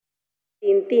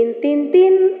Tin, tin, tin,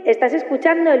 tin. Estás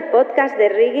escuchando el podcast de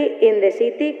Reggae in the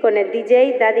City con el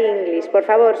DJ Daddy English. Por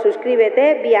favor,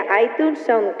 suscríbete vía iTunes,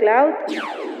 SoundCloud.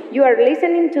 You are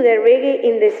listening to the Reggae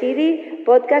in the City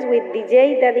podcast with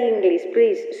DJ Daddy English.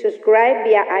 Please subscribe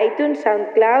via iTunes,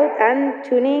 SoundCloud, and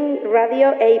TuneIn Radio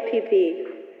app. Tin,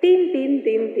 tin,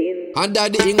 tin, tin. And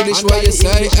Daddy English, what you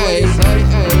say? Hey.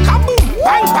 Kaboom!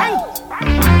 Bang, bang!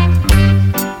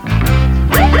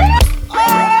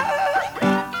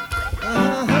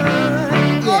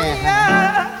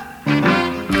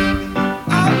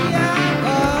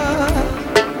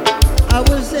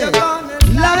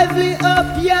 Lively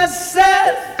up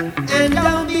yourself and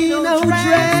don't be no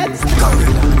dreads.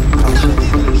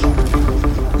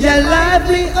 Yeah,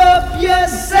 lively up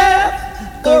yourself.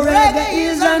 The reggae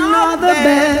is another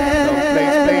band.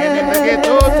 Playing in the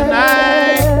ghetto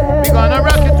tonight. We gonna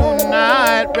rock you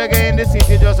tonight. Reggae in the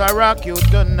city, just a rock you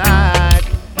tonight.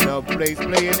 No place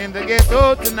playing in the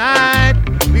ghetto tonight.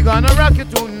 We gonna rock you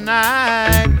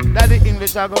tonight. Daddy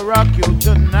English, I go rock you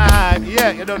tonight.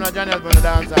 Yeah, you don't know Johnny Osborne the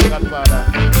dance and Godfather.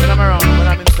 When I'm around, when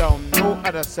I'm in town, no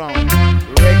other song.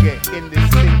 Reggae in the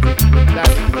city.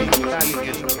 Daddy English.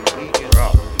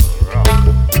 Rock.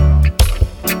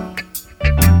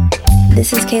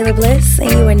 This is Kayla Bliss,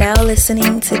 and you are now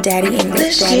listening to Daddy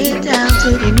English. Let's get down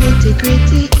to the nitty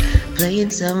gritty, playing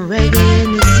some reggae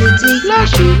in the city.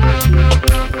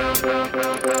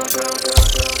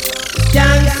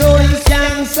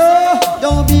 Gang so,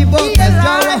 don't be broke as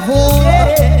you're a whore.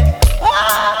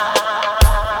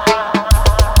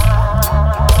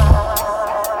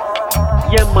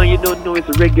 Yeah, man, you don't know it's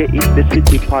Reggae in the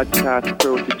City podcast,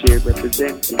 Protege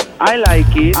representing. I like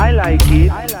it.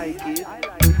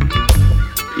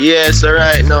 Yes,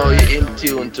 alright, now you're in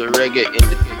tune to Reggae in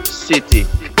the City.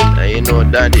 And you know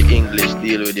Daddy English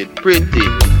deal with it pretty.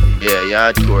 Yeah, you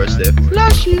hardcore stuff.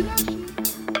 Flashy.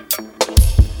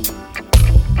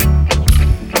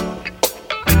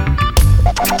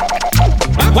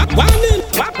 What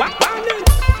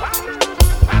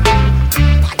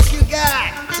you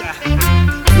got?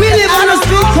 We live on a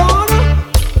street corner.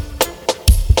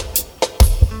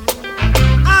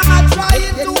 I'm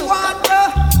trying to wonder.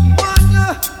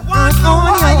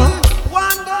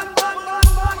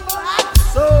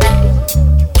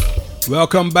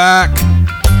 Welcome back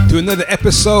to another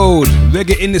episode.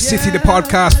 Reggae in the City, the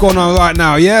podcast going on right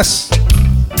now, yes?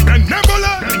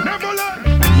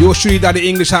 Yours truly, Daddy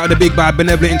English, out of the Big Bad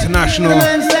Benevolent International.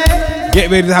 Get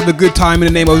ready to have a good time in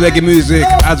the name of reggae music,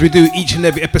 as we do each and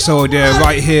every episode,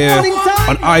 right here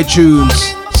on iTunes,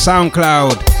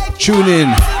 SoundCloud,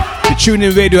 TuneIn, the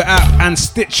TuneIn Radio app, and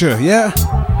Stitcher, yeah?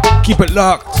 Keep it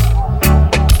locked.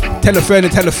 Tell a friend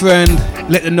and tell a friend.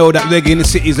 Let them know that Reggae in the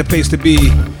City is the place to be.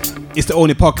 It's the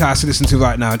only podcast to listen to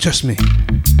right now, trust me.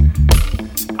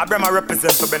 Abraham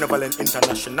represents for Benevolent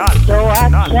International. So I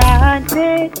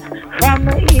chanted from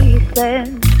the east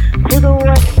end to the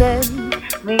west end.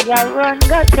 Me I run,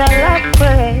 got tell a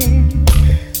friend.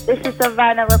 This is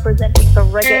Savannah representing for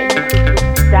Reggae in the City,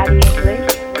 Daddy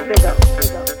English. Big up.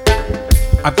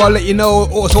 I've got to let you know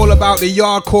it's all about the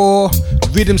Yardcore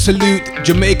Rhythm Salute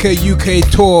Jamaica UK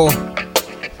tour.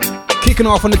 Kicking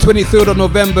off on the 23rd of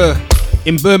November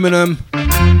in Birmingham.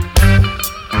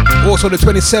 Also the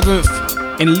 27th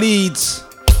in Leeds.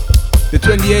 The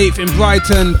 28th in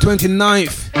Brighton.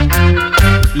 29th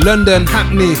London,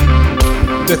 Hackney.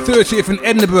 The 30th in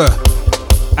Edinburgh.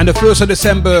 And the 1st of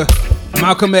December,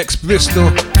 Malcolm X, Bristol.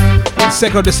 The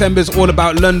 2nd of December is all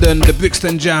about London, the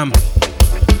Brixton Jam.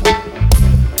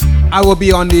 I will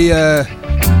be on the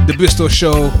Bristol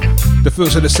show the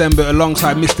 1st of December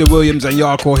alongside Mr. Williams and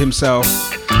Yardcore himself.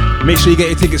 Make sure you get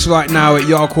your tickets right now at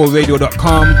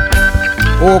yardcoreradio.com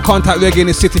or contact Reggae in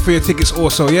the City for your tickets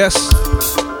also, yes?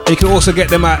 And you can also get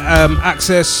them at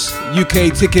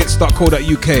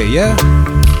accessuktickets.co.uk, yeah?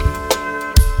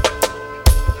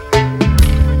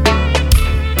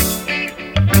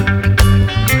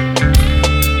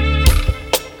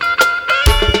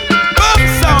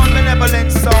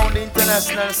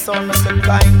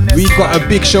 We got a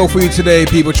big show for you today,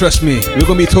 people, trust me. We're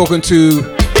going to be talking to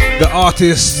the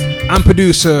artist and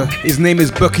producer. His name is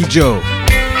Bucky Joe.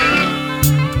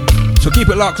 So keep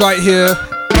it locked right here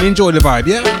and enjoy the vibe,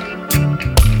 yeah?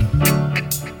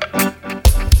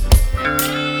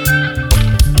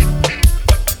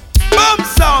 Boom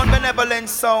sound, Benevolent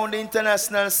sound,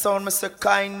 international sound, Mr.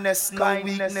 Kindness, no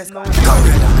weakness, no.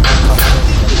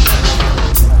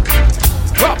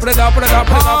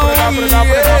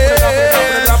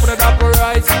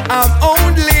 I'm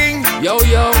only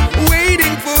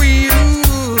waiting for you.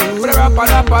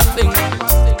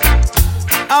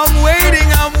 I'm waiting.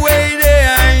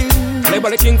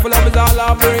 Labor the king for love is all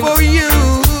I bring. For you.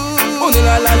 Only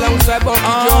la la alongside Bucky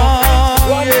Joe.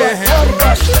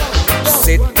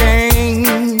 Sitting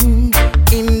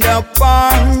in the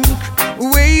park,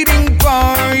 waiting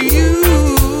for you.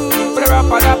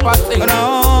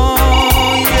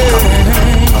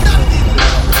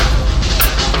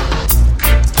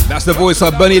 That's the voice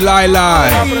of Bunny Lai Lai.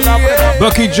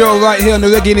 Bucky Joe right here on the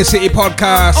Reggae in the City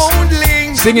podcast,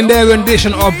 singing their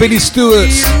rendition of Billy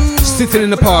Stewart's Sitting in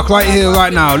the Park right here,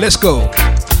 right now. Let's go.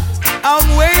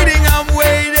 I'm waiting.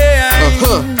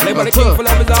 Labor the king for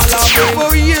love is all I bring.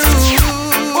 For you.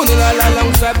 Only la la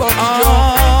alongside Bucky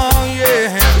Joe.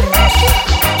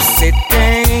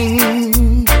 Sitting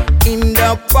in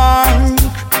the park,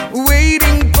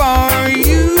 waiting for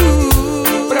you.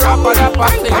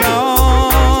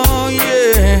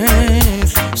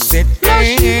 Yes.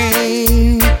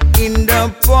 Sitting in the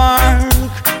park,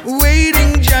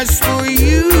 waiting just for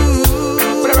you.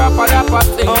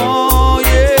 Oh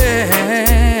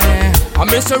yeah. I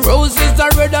miss a roses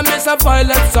are red, I miss a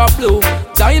violets are blue.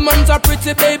 Diamonds are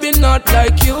pretty, baby, not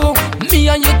like you. Me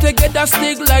and you together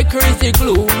stick like crazy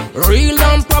glue. Real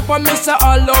and proper, miss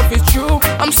all love is true.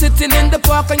 I'm sitting in the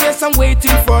park and yes, I'm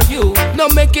waiting for you. Now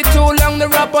make it too long, the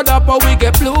wrap it up or we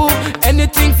get blue.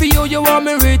 Anything for you, you want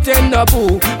me written a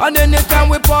boo. And anytime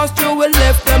we pass through, we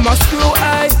left them a screw.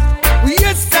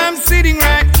 Yes, I'm sitting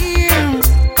right here,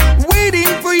 waiting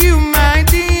for you, my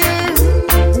dear.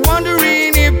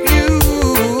 Wondering if you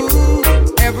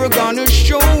ever gonna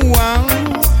show up.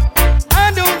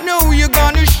 I don't know you're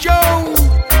gonna show.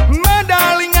 My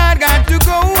darling, I got to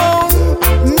go home.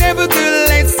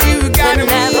 Nevertheless, you gotta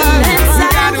be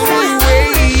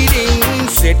waiting.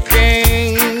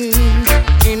 Sitting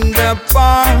in the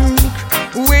park,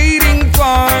 waiting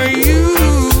for you.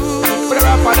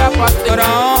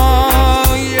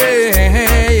 Oh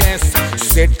yes,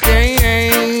 sitting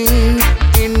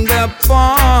in the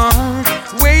park,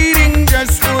 waiting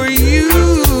just for you.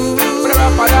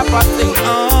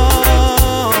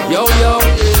 Yo,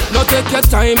 no take your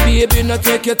time, baby, no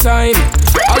take your time.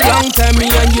 A long time me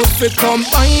and you feel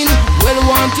combine. Well,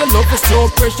 want your love is so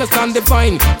precious and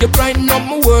divine. You brighten up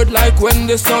my world like when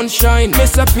the sun shine.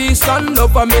 Miss a peace and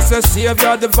love, I miss a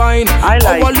savior divine. I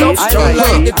like our love strong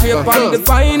like the grape it. and the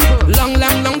vine. Long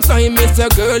time, miss a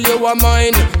girl, you are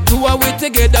mine. Two are we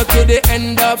together to the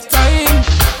end of time.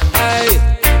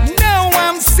 Now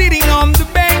I'm sitting on the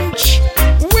bench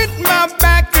with my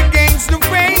back against the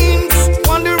fence,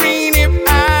 wondering if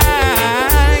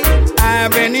I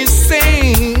have any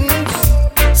sense.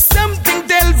 Something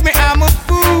tells me I'm a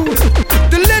fool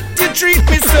to let you treat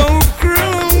me so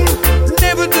cruel.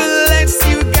 Nevertheless,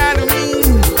 you got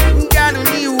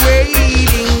me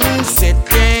waiting,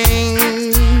 sitting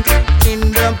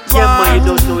in the park, you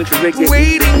don't know it's reggae.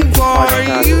 waiting for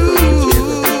you.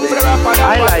 I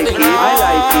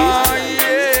like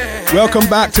it. Welcome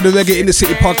back to the Reggae in the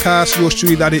City podcast. Yours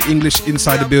truly, Daddy English,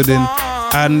 inside the building.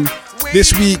 And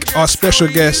this week, our special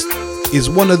guest is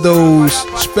one of those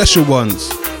special ones.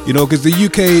 You know, because the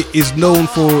UK is known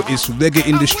for its reggae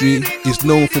industry, is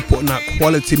known for putting out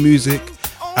quality music.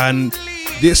 And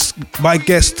my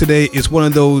guest today is one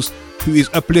of those who is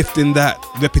uplifting that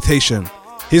reputation.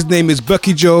 His name is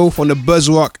Bucky Joe from the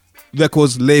Buzzrock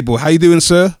Records label. How you doing,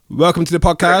 sir? Welcome to the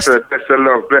podcast.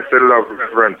 Blessed love,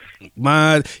 reverence.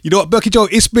 Man, you know what, Bucky Joe,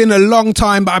 it's been a long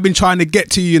time, but I've been trying to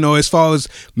get to you, know, as far as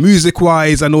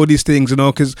music-wise and all these things, you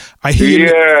know, because I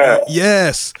hear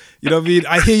yes, you know what I mean?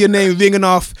 I hear your name ringing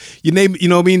off, your name, you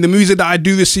know what I mean? The music that I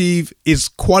do receive is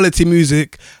quality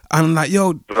music, and I'm like,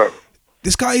 yo,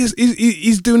 this guy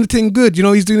he's doing the thing good, you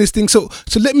know, he's doing this thing. So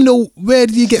let me know, where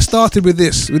did you get started with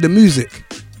this, with the music?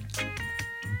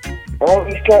 Well,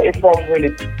 we started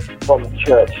from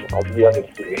church, I'll be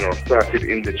honest with you, started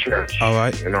in the church. All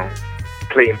right. You know,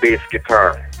 playing bass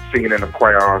guitar, singing in the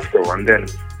choir also, and then,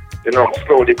 you know,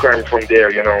 slowly climbing from there,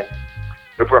 you know.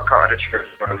 We broke out of the church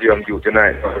when I was young youth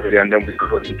tonight already, and then we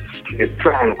got into the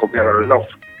sound, because we had a love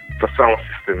for sound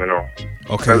system, you know.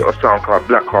 Okay. A little sound called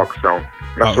Black Hawk Sound.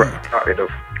 That's what I started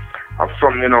off. I'm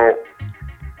from, you know,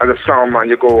 as a sound man,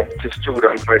 you go to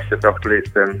studio and play set up place,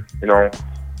 then, you know,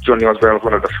 Johnny Osbourne was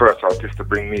one of the first artists to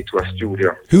bring me to a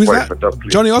studio. Who is that?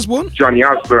 Johnny Osbourne? Johnny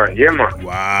Osbourne, yeah, man.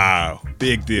 Wow,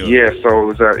 big deal. Yeah, so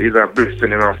it's a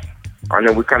blessing, you know. And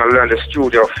then we kind of learned the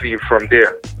studio feel from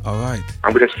there. All right.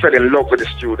 And we just fell in love with the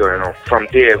studio, you know. From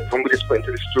there, when we just went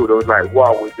to the studio, it was like,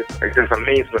 wow, it's just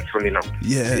amazement for me, you know.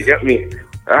 Yeah. You get me?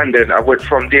 And then I went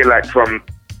from there, like from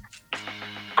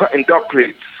cutting dub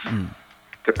plates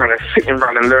to kind of sitting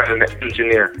around and learning the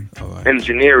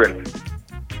engineering.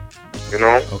 You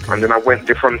know, and then I went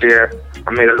there from there.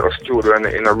 I made a little studio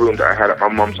in a room that I had at my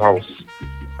mom's house,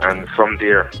 And from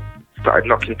there, started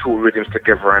knocking two rhythms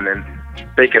together and then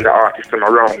taking the artist them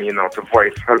around me, to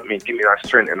voice, help me, give me that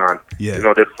strength, and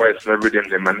the voice and the rhythm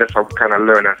them, and that's how we kind of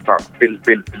learn and start build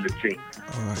the thing.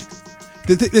 All right.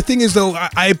 The thing is, though,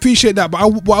 I appreciate that,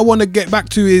 but what I want to get back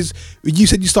to is, you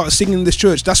said you started singing in this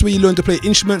church. That's where you learned to play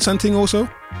instruments and thing also?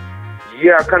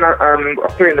 Yeah, I kind of I'm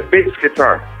playing the bass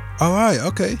guitar. All right,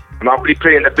 okay. And I'll be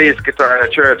playing the bass guitar in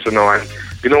the church, and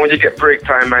when you get break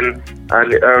time and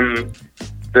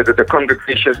the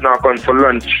congregation is now gone for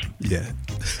lunch. Yeah.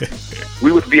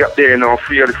 We would be up there,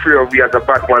 three of we as the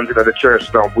bad ones in the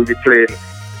church now. We'll be playing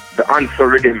the answer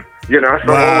rhythm, some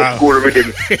old school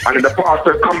rhythm. And then the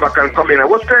pastor come back and come in and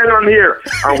what's going on here?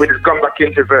 And we just come back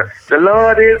into the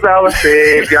Lord is our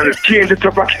Savior, and just change it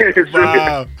up again.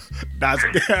 Wow. That's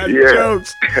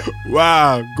jokes.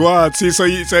 Wow, go on. See,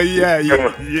 you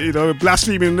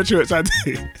blaspheming in the church, I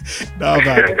think. No,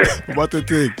 man. What a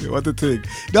thing.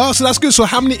 No, so that's good. So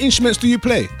how many instruments do you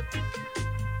play?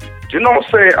 I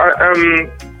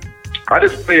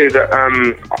just play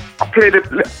I played it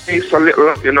a little,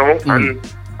 and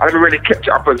I haven't really kept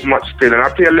it up as much still, and I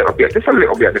play just a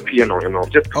little bit of the piano,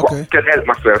 just can help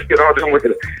myself,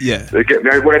 Yeah. They get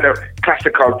me. I wasn't a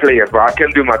classical player, but I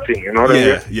can do my thing,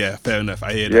 Yeah, fair enough.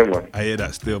 I hear that. Man. I hear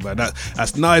that still, man.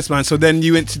 That's nice, man. So then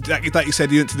you went to, like you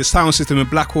said, you went to the sound system in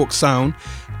Black Hawk Sound,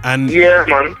 and yeah,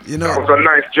 man. That was a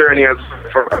nice journey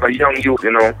for a young youth,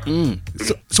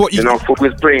 So what you we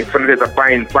was playing for the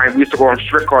buying. We used to go on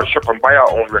record shop and buy our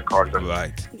own records. And,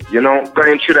 right.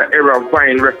 Going through that era of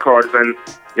buying records and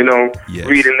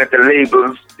reading the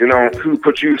labels, who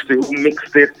produced it, who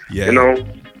mixed it,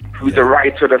 who's the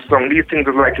writer of the song. These things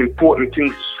are like important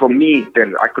things for me.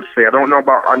 Then I could say I don't know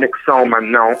about our next sound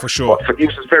man now, for sure. But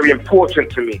this is very important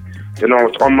to me,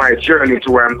 on my journey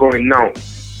to where I'm going now,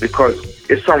 because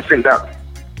it's something that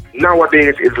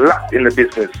nowadays is lacked in the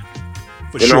business.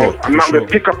 I'm not going to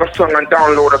pick up a song and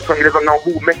download a song. He doesn't know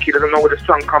who make it, doesn't know where the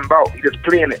song come out. He's just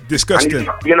playing it. Disgusting.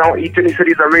 He said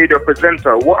he's a radio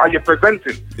presenter. What are you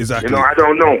presenting? Exactly. I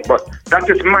don't know. But that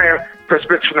is my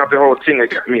perception of the whole thing, you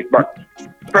get me? But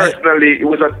personally, it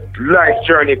was a life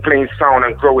journey playing sound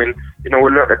and growing. We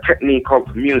learned the technique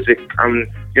of music and,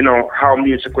 how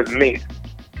music was made.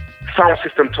 Sound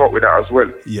system taught with that as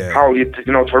well. Yeah. How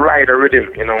to ride a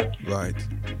rhythm, Right.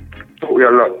 Taught me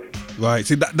a lot. Right.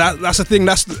 See, that's the thing.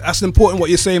 That's important what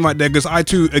you're saying right there, because I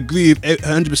too agree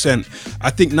 100%. I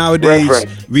think nowadays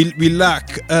we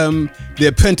lack the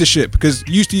apprenticeship, because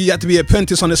used to you had to be an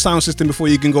apprentice on the sound system before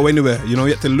you can go anywhere. You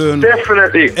had to learn.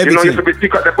 Definitely. Everything. You have to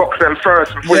pick up the box them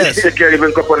first before you can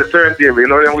even go up on the turntable. You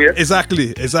know what I mean?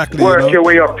 Exactly. Work your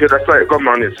way up here. That's how it come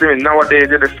on. Nowadays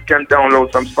you just can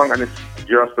download some song and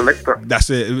you're a selector. That's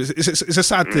it. It's a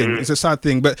sad thing. It's a sad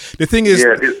thing. But the thing is,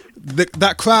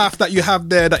 that craft that you have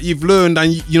there, that you've learned,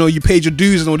 and you paid your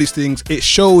dues and all these things, it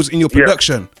shows in your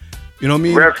production. You know what I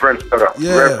mean? Reference, brother.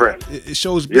 Yeah. Reference. It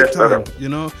shows big time.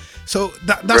 Brother. So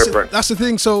that's the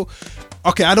thing. So.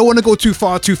 Okay, I don't want to go too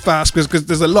far too fast because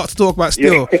there's a lot to talk about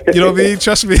still. You know what I mean?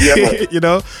 Trust me.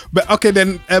 But okay,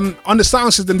 then on the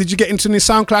sound system, did you get into any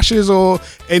sound clashes or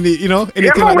anything like that?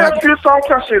 Yeah, man, we had a few sound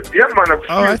clashes. Yeah, man, a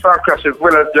few sound clashes.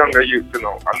 Well, as younger youth, I'm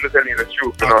just telling you the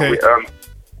truth. Okay.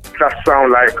 That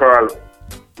sound like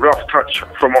Rough Touch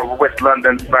from over West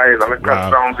London side.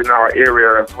 That sounds in our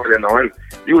area as well, and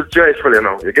it was joyful,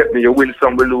 you get me, you win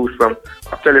some, we lose some.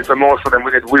 I tell you, most of them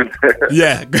we did win.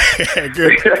 Yeah, good.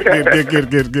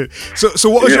 So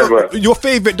what was your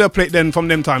favourite dub plate then from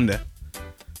them time there?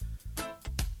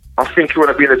 I think it would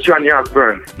have been a Johnny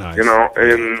Osbourne,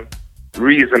 in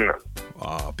Reason.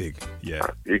 Oh, big, yeah.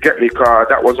 You get me, car.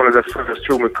 That was one of the first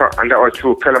tunes we cut, and that was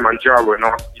through Kilimanjaro, and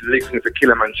I was listening to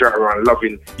Kilimanjaro and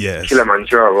loving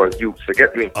Kilimanjaro as youth, you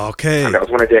get me? Okay. And that was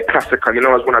one of their classical, it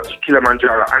was one of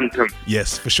Kilimanjaro anthems.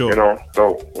 Yes, for sure.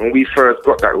 So when we first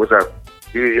got that, it was a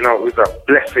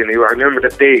blessing. I remember the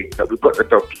day that we got the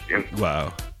dub.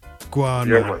 Wow. Go on,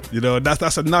 man.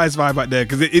 That's a nice vibe right there,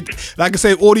 because it like I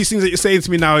say, all these things that you're saying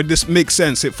to me now, it just makes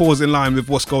sense. It falls in line with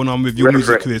what's going on with your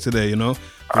music career today,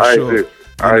 I did,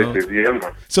 yeah,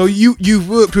 man. So you've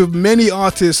worked with many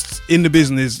artists in the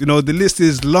business. The list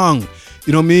is long.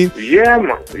 You know what I mean? Yeah,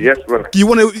 man. Yes, man. Do you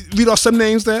want to read off some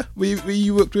names there where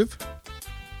you worked with?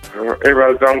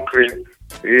 Errol Dunkley,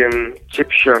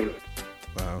 Egyptian.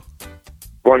 Wow.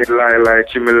 Bonnie Lila,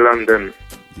 Jimmy London.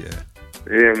 Yeah.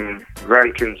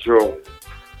 Rankin Joe.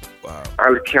 Wow.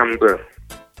 Al Campbell,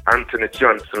 Anthony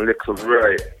Johnson, Little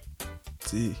Roy,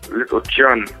 Little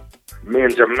John,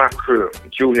 Major Mackerel,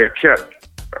 Junior Cat.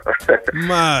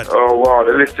 Mad. Oh wow,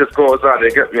 the list just goes on. They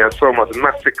get me, and so much.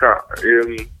 Massacre.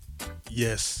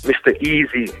 Yes. Mr.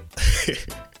 Easy.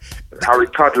 Harry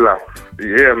Toddler.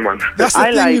 Yeah, man. That's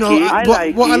the thing, you know.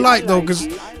 What I like though, because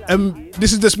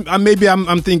this is just maybe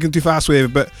I'm thinking too fast with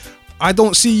it, but I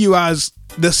don't see you as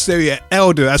necessarily an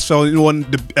elder, as for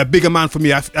a bigger man for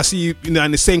me. I see you,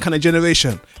 in the same kind of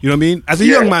generation. You know what I mean? As a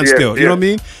young man still. You know what I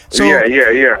mean? So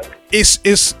yeah.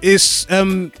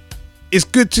 It's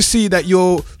good to see that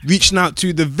you're reaching out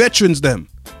to the veterans, the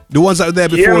ones that were there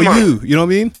before you. You know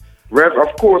what I mean? Rev,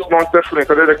 of course, most definitely,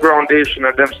 because they're the groundation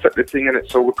and them set the thing in it,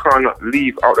 so we cannot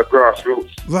leave out the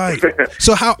grassroots. Right.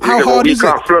 So how hard is it? We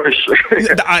can't flourish.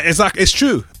 Exactly, it's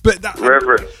true. But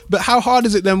Reverend. But how hard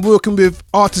is it then working with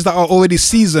artists that are already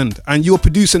seasoned and you're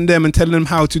producing them and telling them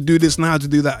how to do this and how to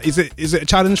do that? Is it a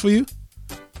challenge for you?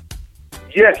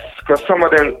 Yes, because some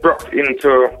of them brought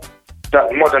into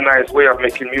that modernized way of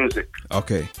making music.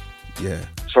 Okay. Yeah.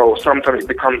 So sometimes it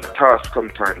becomes a task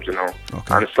sometimes, you know.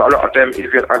 Okay. And so a lot of them,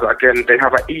 again, they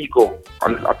have an ego.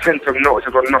 And I tend to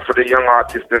notice enough of the young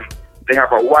artists, they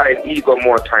have a wide ego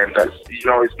more time. That's, you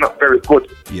know, it's not very good.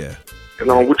 Yeah. You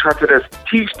know, we try to just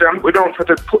teach them. We don't try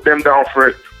to put them down for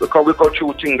it, because we go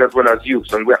through things as well as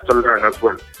youth, and we have to learn as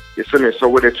well. You see me? So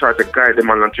we try to guide them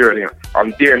on a journey,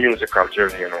 on their musical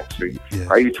journey, you know. So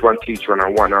I each one teach one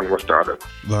and one what's the other.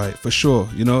 Right, for sure.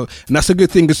 You know, and that's a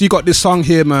good thing, because you got this song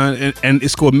here, man, and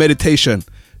it's called Meditation.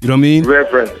 You know what I mean?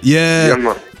 Reverend. Yeah.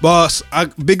 Man. Boss,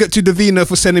 big up to Davina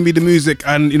for sending me the music,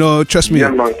 and, you know, trust me. Yeah,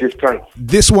 man, give thanks.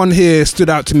 This one here stood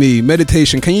out to me,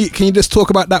 Meditation. Can you just talk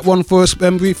about that one for us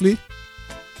briefly?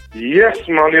 Yes,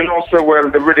 man, you know so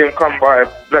well, the rhythm come by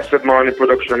Blessed Money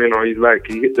Production, you know, he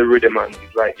hit the rhythm and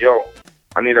he's like, yo,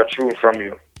 I need a tune from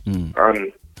you.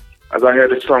 And as I hear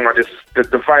the song,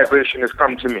 the vibration has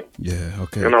come to me. Yeah,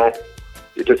 okay. You know,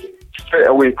 it just straight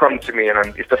away come to me,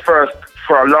 and it's the first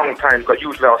for a long time, because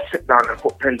usually I'll sit down and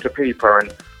put pen to paper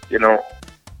and, you know,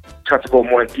 try to go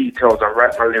more in details and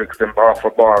write my lyrics in bar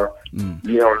for bar. You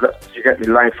know, you get me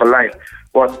line for line.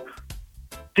 But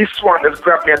this one has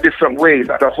grabbed me a different way,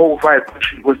 that the whole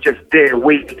vibration was just there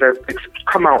waiting to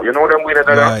come out, you know what I mean?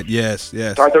 Right, yes. So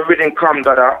as the rhythm come,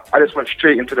 I just went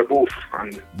straight into the booth,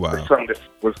 and the song just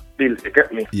was built, you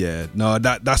get me? Yeah, no,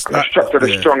 that's... I structured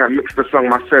it strong and mixed the song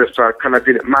myself, so I kind of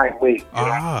did it my way.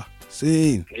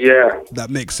 See. Yeah. That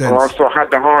makes sense. I also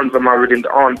had the horns on my rhythm,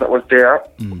 the horns that was there.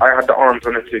 I had the horns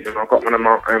on it too, you know, I got one of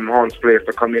my horns players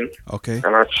to come in. Okay.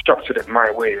 And I structured it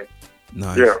my way.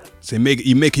 Nice. Yeah. So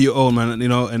you make it your own, man. You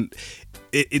know, and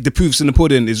the proof's in the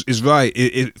pudding is right.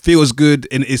 It feels good,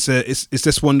 and it's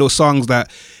just one of those songs that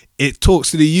it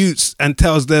talks to the youths and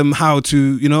tells them how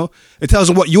to, you know, it tells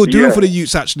them what you're doing for the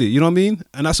youths actually. You know what I mean?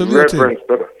 And that's a real thing.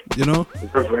 You know.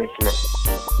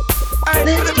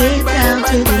 Let's get down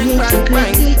to the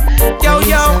nitty-gritty. Yo,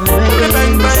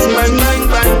 bang, bang, bang, bang,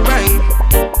 bang, bang.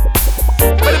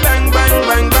 Bang, bang,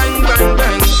 bang, bang, bang,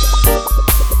 bang.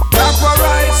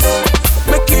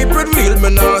 Me keep it real, me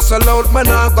nah sell out, me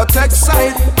nah go take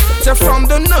side. So from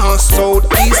the north, south,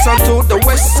 east and to the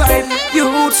west side.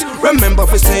 Youths, remember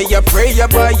to say your prayer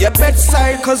by your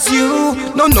bedside, cause you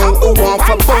don't know who want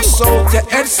for bust out your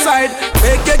head side.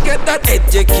 Make you get that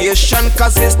education,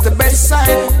 cause it's the best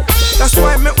side. That's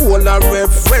why me hold a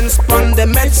reverence on the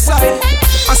med side.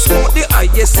 I smoke the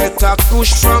highest set of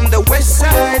kush from the west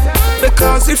side,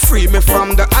 because it free me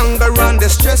from the anger and the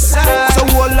stress side. So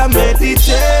hold a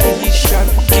meditation,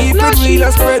 keep it real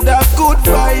and spread a good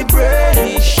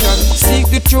vibration. Seek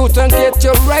the truth and get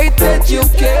your right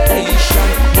education.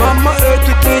 Mama Earth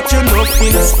to teach you enough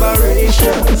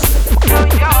inspirations.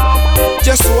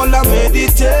 Just hold a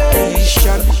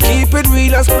meditation, keep it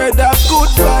real and spread a good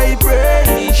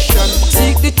vibration.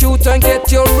 Seek the truth and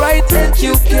get your right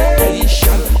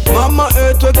education. Mama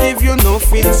Earth will give you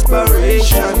enough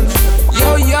inspiration.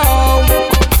 Yo.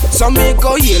 So me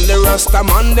go heal the Rasta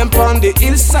man them from the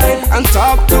hillside, and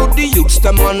talk to the youths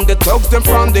them on the thugs them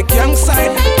from the gang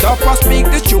side. Top speak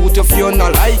the truth, if you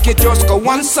not like it, just go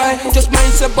one side. Just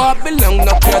mind say Babylon,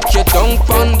 not catch you down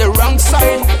from the wrong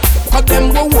side. Cause them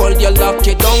will hold you, lock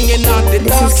you down, you're not the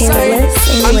dark side.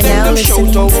 And then them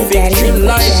shout out victory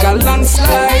like a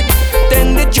landslide.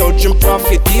 Then the judge and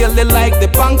prophet heal it like the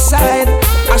bank side.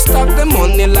 I stock the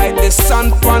money like the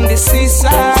sun from the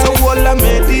seaside. So hold a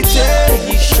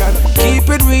meditation, keep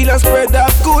it real and spread a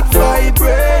good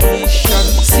vibration.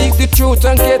 Seek the truth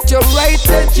and get your right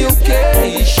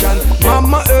education.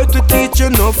 Mama Earth to teach you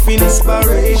enough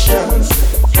inspirations.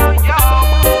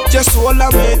 Just hold a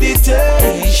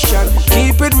meditation,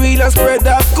 keep it real and spread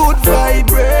a good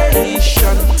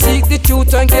vibration. Seek the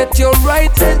truth and get your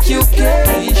right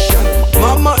education.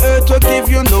 Mama Earth will give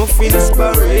you enough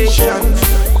inspiration.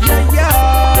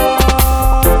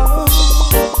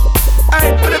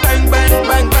 Aye, bang, bang,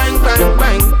 bang, bang, bang,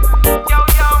 bang.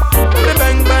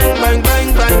 Bang, bang, bang,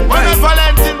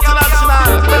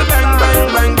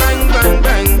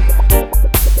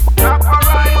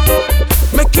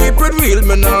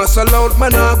 so loud,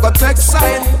 man, I got take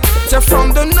side. Just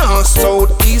from the north,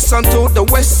 south, east, and to the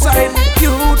west side.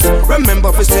 Youths, remember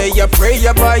if you say your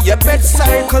prayer by your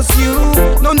bedside. Cause you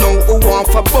don't know who want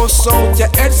for bust out your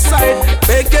head side.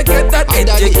 Beg you get that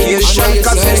education,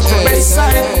 cause it's the best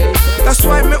side. That's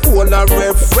why me all a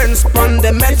reference on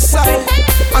the med side.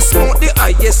 I smoke the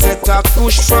highest set of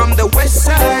push from the west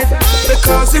side.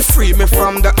 Because it free me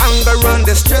from the anger and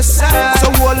the stress side.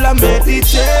 So all a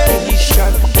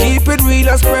meditation, keep it real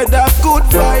and spread a good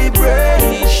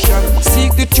vibration.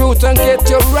 Seek the truth and get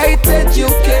your right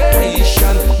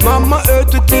education. Mama Earth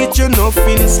to teach you enough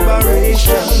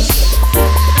inspiration.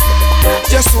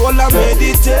 Just hold a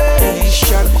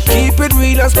meditation, keep it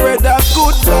real and spread a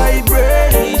good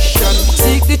vibration.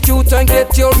 Seek the truth and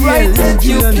get your right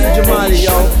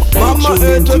education. Mama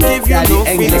Earth to give you enough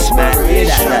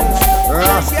inspiration.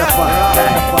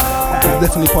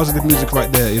 Definitely positive music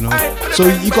right there, you know. So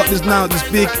you got this now, this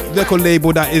big record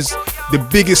label that is the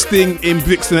biggest thing in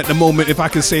Brixton at the moment, if I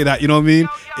can say that, you know what I mean?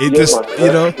 It just,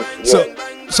 you know.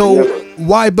 So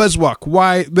why Buzzwalk?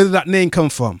 Where did that name come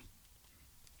from?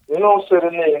 You know, so the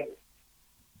name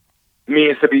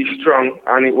means to be strong,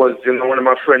 and it was, you know, one of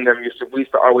my friends we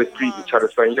used to always greet each other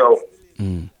saying, yo,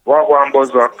 Wagwan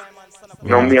Buzzwalk. You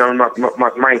know, me and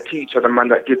my teacher, the man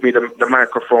that gave me the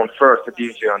microphone first, the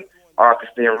DJ and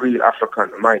artist named Real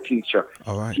African, my teacher.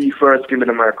 All right. He first gave me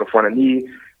the microphone, and we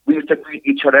used to greet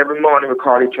each other every morning. We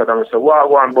call each other and we say,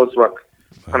 Wagwan Buzzwalk.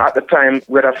 Right. And at the time,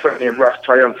 we had a friend named Ross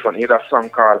Triumphant. He had a song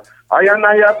called I and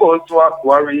I Buzzwalk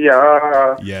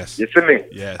Warrior. Yes. You see me?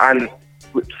 Yes. And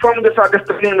from this, I just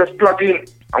the name just plug in,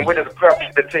 and we just grab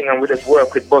the thing and we just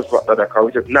work with Buzzwalk, because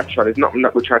we just natural. It's not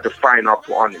that we try to find out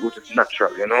on it. We're just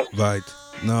natural, you know? Right.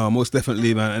 No, most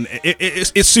definitely, man. And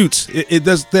it suits. It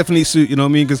does definitely suit, you know what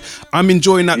I mean? Because I'm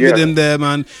enjoying that rhythm there,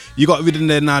 man. You got rhythm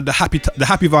there now, the happy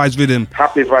vibes rhythm.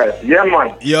 Happy vibes. Yeah,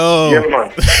 man. Yo. Yeah,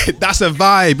 man. That's a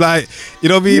vibe. Like, you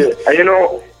know what I mean? Yeah. And you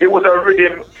know, it was a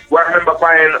rhythm where I remember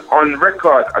buying on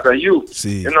record as a youth.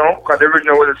 See. You know, because the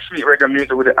original was a sweet reggae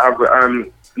music with the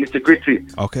Nitty Gritty.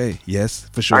 Okay, yes,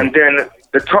 for sure. And then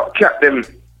the Top Cat them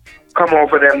come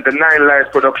over them, the Nine Lives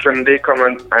production, they come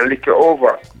and lick it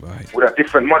over with a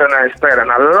different modernized style. And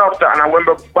I love that. And I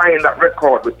remember buying that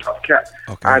record with Top Cat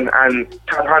and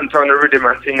Tad Hunter on the rhythm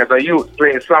and thing as a youth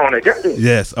playing sound. You get me?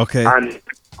 Yes, okay. And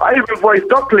I even voiced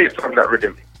ducklips from that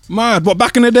rhythm. Mad, what,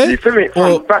 back in the day? You feel me?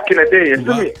 From back in the day, you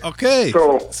feel me? Okay.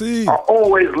 So I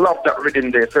always loved that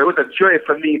rhythm there. So it was a joy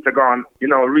for me to go and, you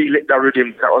know, relick that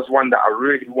rhythm. That was one that I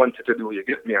really wanted to do, you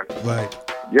get me? Right.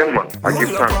 Yeah, man. I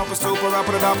give time.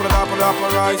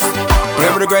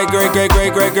 Remember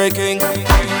the great king.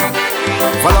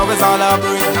 Follow us all I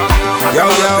bring. Yo.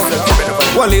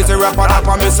 Well, easy rapper,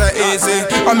 I miss a easy.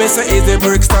 I miss a easy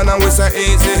Brixton and we say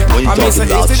easy. I miss a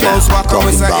easy Buzzwalk and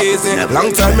we say easy.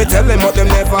 Long time me tell them but them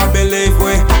never believe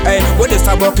we. Hey, with this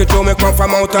a bucket you me come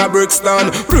from out of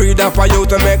Brixton. Read up for you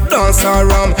to make dance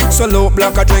around. So low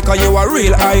black a trick you a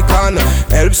real icon.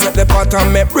 Help set the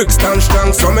pattern make Brixton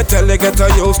strong. So me tell you get a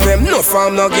use them, no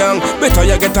farm no gang. Better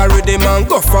you get a rhythm and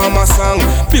go farm a song.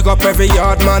 Pick up every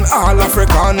yard man, all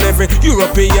African, every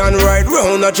European right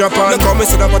round a Japan. They come me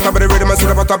sit up on top of the rhythm and sit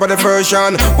up on top of the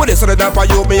version. What they say the dapper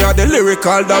you me are the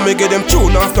lyrical. That me give them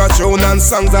tune after tune and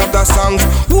songs after songs.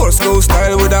 Old school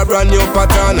style with a brand new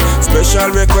pattern.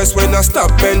 Special request when I stop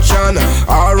mention.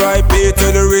 R.I.P. to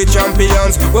the real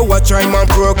champions. We watch time and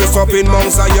progress up in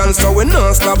Mount Zion. So we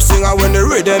non-stop singing when the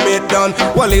rhythm it done.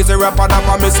 Well, easy rapper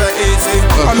dapper me say easy.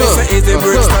 I me say easy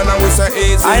Brixton and we say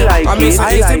easy. I me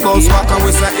say easy Buzzwalk and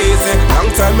we say easy.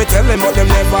 Long time me tell them but them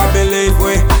never believe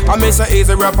we. I me say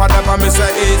easy rapper dapper me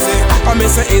say easy. I me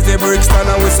say easy Brixton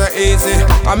and we say easy.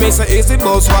 I me say easy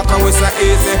Buzzwalk and we say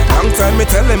easy. Long time me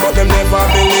tell them but them never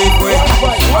believe we.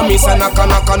 I me say knock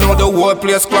now the whole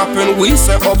place clapping. We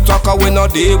say up talker we no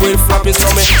deal with flapping. So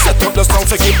me set up the song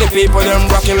to keep the people them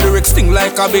rocking. Lyrics sting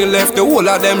like I be left the whole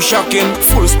of them shocking.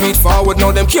 Full speed forward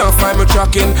now them can't find me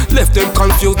tracking. Left them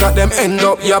confused that them end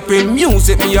up yapping.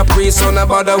 Music me a praise so no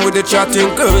bother with the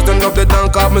chatting. Girls turn up the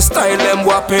dance cause me style them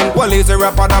whopping. Well easy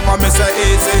rapper dapper me say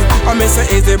easy. I me say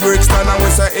easy Brixton and we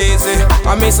say easy.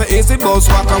 I me say easy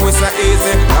Buzzwalk and we say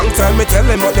easy. Long time me tell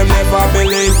them but them never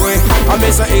believe we. I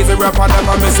me say easy rapper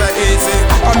dapper me say easy.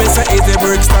 I me say easy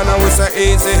Brixton and we say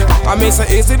easy. I me say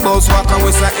easy Buzzwalk and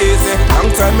we say easy. Long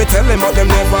time me tell them but them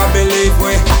never believe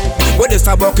we. With this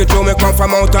a bucket Joe, me come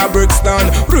from out of Brixton.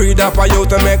 Read up a you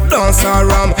to make dance or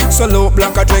ram. Salute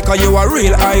Black a Drake, you a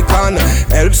real icon.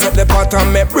 Help set the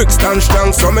pattern, make Brixton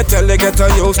strong. So me tell you get a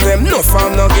use them, no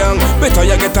farm, no gang. Better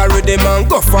you get a rhythm and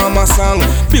go farm a song.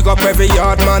 Big up every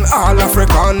yard man, all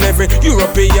African, every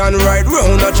European, right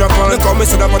round a Japan. They come me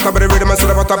sit up on top of the rhythm and sit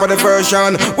up on top of the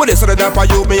version. With this the dapper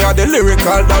you, me are the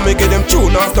lyrical. That me give them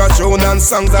tune after tune and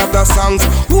songs after songs.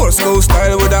 Old school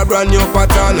style with a brand new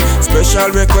pattern.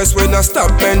 Special request with no stop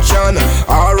mention.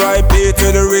 R.I.P. to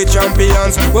the real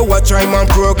champions. We watch time and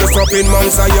progress up in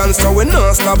Mount Zion. So we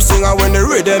non stop singing when the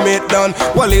rhythm it done.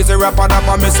 Well easy rapper that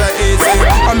I miss say easy.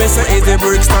 I miss say easy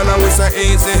Brixton and we say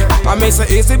easy. I miss say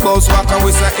easy Buzzwalk and we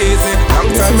say easy.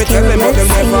 Long time me tell them but them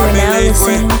never believe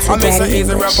we. I miss say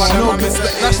easy rapper that I miss say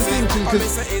easy. That's the thing too,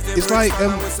 because it's like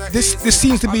this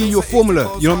seems to be your formula.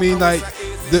 You know what I mean? Like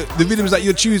the rhythms that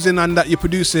you're choosing and that you're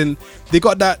producing, they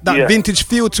got that vintage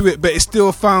feel to it, but it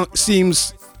still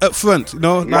seems up front. You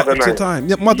know, like at the time,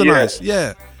 modernized.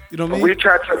 Yeah. You know what I mean? We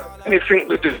try to anything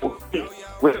we do.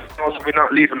 We're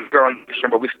not leaving the foundation,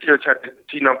 but we still try to,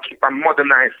 keep a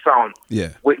modernized sound. Yeah.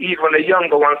 Where even the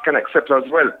younger ones can accept as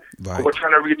well. Right. We're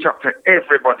trying to reach out to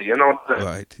everybody, you know.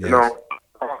 Right. You know,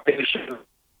 the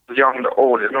young, the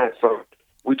old, you know. So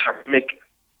we try to make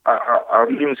a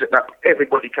music that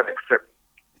everybody can accept.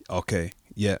 Okay.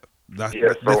 Yeah. That's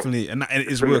so definitely, and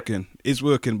it's working. It's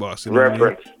working, boss. You know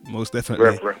reverence. What I mean? Most definitely.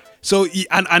 Reverence. So,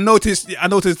 and I noticed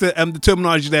the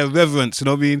terminology there, reverence. You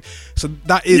know what I mean? So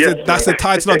that is that's the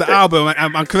title of the album.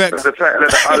 I'm correct. That's the title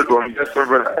of the album. Yes,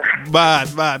 brother.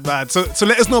 Bad. So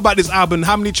let us know about this album.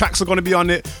 How many tracks are going to be on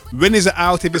it? When is it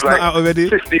out? If it's not out already.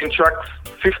 15 tracks.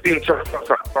 15 tracks.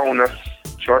 That's a bonus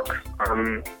track.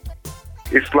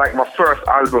 It's like my first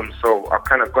album, so I've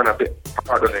kind of gone a bit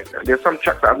hard on it. There's some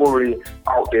tracks that are already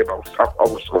out there, but I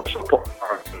was support.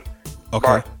 Okay.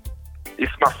 But it's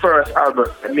my first album.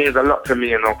 It means a lot to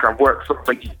me, you know. I've worked so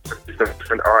many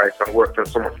different artists and worked on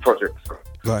so much projects. So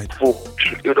right.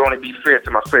 It would only be fair to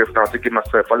myself now to give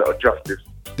myself a little justice.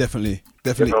 Definitely.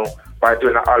 You know, by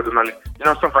doing an album, and you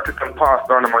know, something I can pass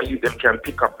down and my youth them can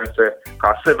pick up and say,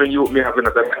 cause 7 youth me having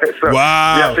a so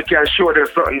wow. me have to can show them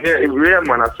something here. Yeah,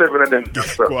 man, 7 of them.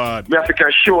 So me have to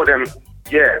can show them,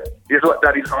 this is what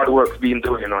Daddy's hard work's been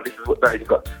doing, you know. This is what Daddy's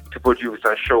got to produce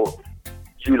and show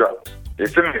you lot. You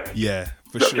see me? Yeah,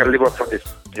 for you sure. You can live up to this,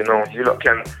 you know. You lot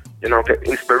can, get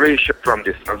inspiration from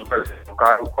this as well.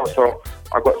 Also,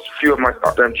 I got a few of my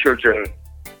children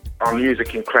are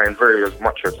music inclined very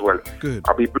much as well. Good.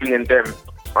 I'll be bringing them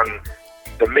on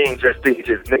the major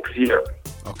stages next year.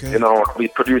 Okay. You know, I'll be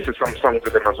producing some songs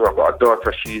with them as well. I've got a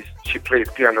daughter, she plays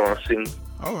piano and sings.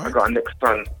 All right. I got a next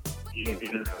son, he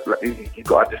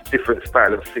got a different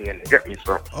style of singing, you get me?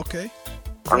 So okay.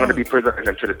 I'm gonna be presenting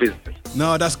them to the business.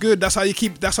 No, that's good. That's how you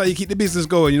keep the business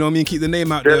going, you know what I mean? Keep the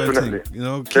name out Definitely. there. You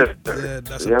know,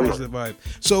 that's a positive vibe.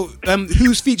 So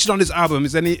who's featured on this album?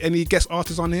 Is there any guest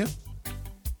artists on here?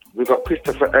 We got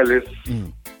Christopher Ellis.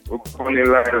 We've got Bonnie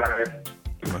Lyle.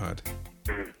 Mad.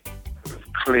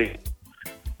 Clay.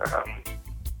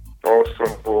 Also,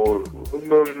 we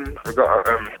got a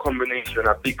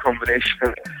big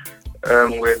combination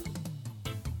with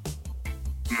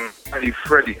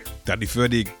Daddy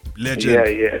Freddy,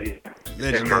 legend. Yeah.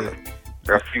 Legend.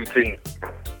 There are a few things.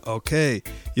 Okay,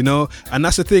 you know, and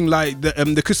that's the thing. Like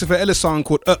the Christopher Ellis song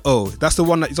called "Uh-Oh," that's the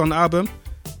one that is on the album.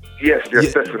 Yes,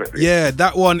 definitely. Yeah,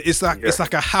 that one is like it's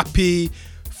like a happy,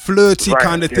 flirty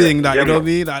kind of thing. That you know what I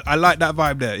mean. I like that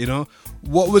vibe there. You know,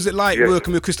 what was it like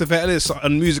working with Christopher Ellis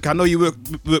on music? I know you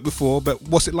worked before, but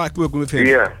what's it like working with him?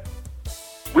 Yeah,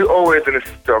 we always in a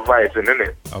state of vibes, isn't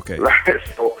it? Okay.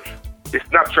 So it's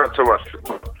natural to us.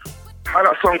 How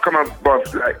that song come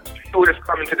about, like, people just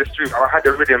come into the street, I had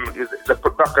a rhythm, it's a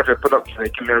production, they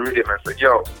give me a rhythm and said,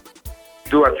 yo,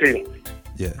 do a thing.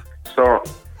 Yeah. So,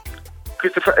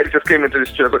 Christopher Ellis just came into the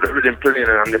street, I got the rhythm playing,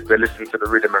 and I'm just listening to the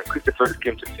rhythm, and Christopher Ellis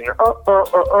came to sing,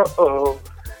 oh.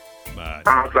 Man.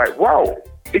 I was like, wow.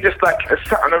 He just like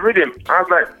sat on a rhythm. I was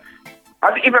like, I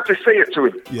didn't even have to say it to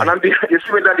him. Yeah. And you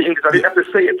see with Daddy English, I didn't have to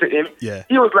say it to him. Yeah.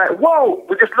 He was like, whoa.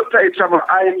 We just looked at each other,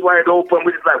 eyes wide open.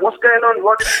 We just like, what's going on?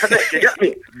 What is connect? You get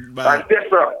me? And that's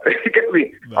you get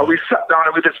me? Man. And we sat down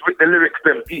and we just read the lyrics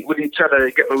them, eat with each other.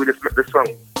 You get me? We just make the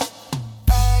song.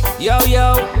 Yo,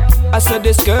 I said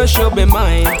this girl should be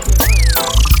mine.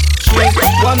 She's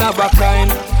one of a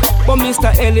kind. But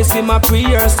Mr. Ellis in my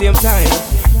prayer same time.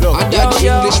 I got the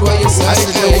English way you say. I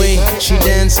see the way she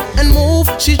dance and move,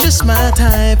 she's just my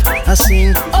type. I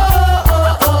sing,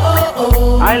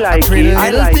 oh. I like pretty it.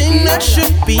 little thing that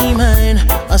should be mine.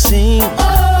 I sing,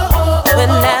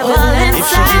 if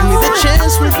she give me the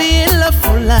chance, we'll be in love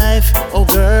for life. Oh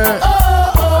girl,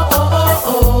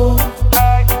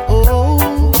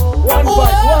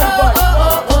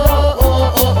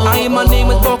 Hi, my name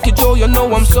is Bucky Joe, you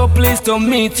know I'm so pleased to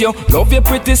meet you. Love your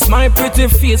pretty smile, pretty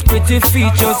face, pretty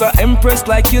features. I impressed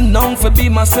like you know for be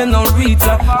my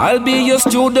senorita. I'll be your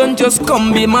student, just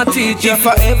come be my teacher. If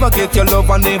I ever get your love,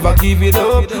 I never give it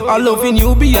up. I love in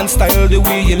you be and style the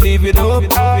way you live it up.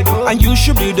 And you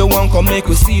should be the one come make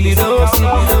we seal it up.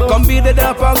 Come be the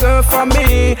dapper girl for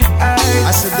me.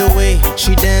 I said the way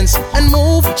she dance and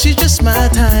move, she's just my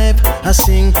type. I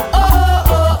sing, oh,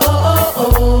 oh, oh,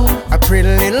 oh, oh. A pretty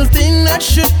little thing that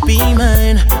should be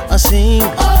mine. I sing, oh,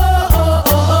 oh,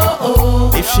 oh,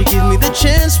 oh, oh. If she give me the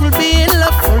chance, we'll be in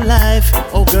love for life.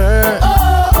 Oh girl,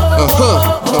 oh, oh,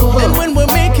 oh, oh, oh. And when we're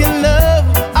making love,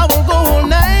 I will go all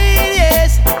night,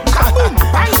 yes.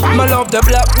 I love the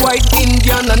black, white,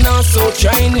 Indian and also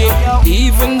Chinese.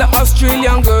 Even the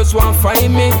Australian girls won't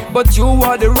find me. But you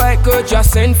are the right girl,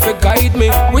 just send for guide me.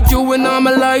 With you in all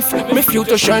my life, my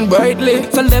future shine brightly.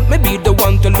 So let me be the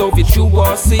one to love you through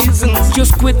all seasons.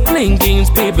 Just quit playing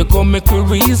games, baby, come make a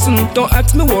reason. Don't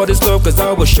ask me what is love, cause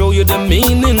I will show you the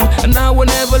meaning. And I will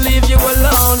never leave you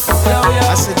alone.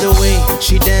 I said the way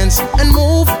she dance and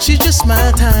move, she's just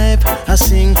my type. I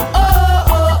sing, oh,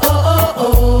 oh, oh, oh,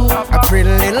 oh. A pretty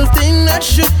little thing that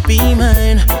should be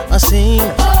mine. I sing,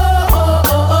 oh, oh,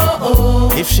 oh,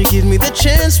 oh, oh. If she give me the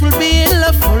chance, we'll be in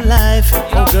love for life.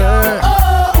 Oh girl,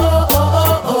 oh, oh,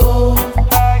 oh,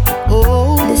 oh,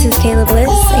 oh. This is Kayla Bliss,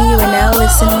 and you are now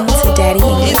listening to Daddy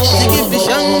English. If she give this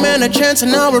young man a chance,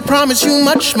 and I will promise you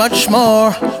much, much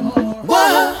more.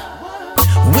 Whoa.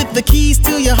 With the keys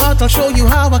to your heart, I'll show you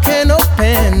how I can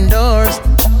open doors.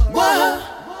 Whoa.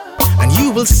 And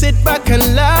you will sit back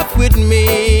and laugh with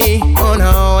me on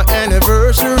our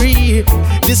anniversary.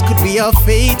 This could be our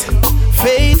fate,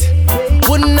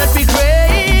 wouldn't that be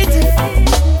great?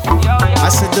 I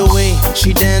said the way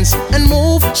she dance and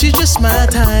move, she's just my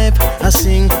type. I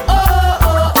sing, oh,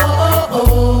 oh, oh, oh,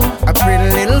 oh. A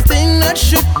pretty little thing that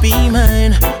should be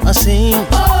mine. I sing, oh,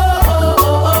 oh,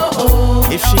 oh, oh,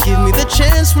 oh. If she give me the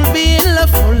chance, we'll be in love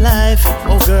for life.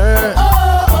 Oh girl, oh,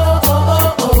 oh, oh,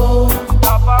 oh, oh.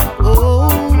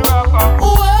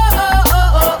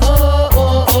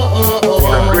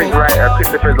 Great writer,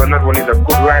 Christopher not only is a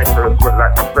good writer as well,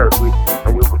 like myself.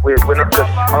 We're not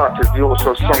just artists, we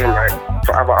also songwrite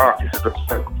for other artists as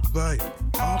well. Right.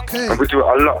 Okay. And we do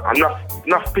a lot.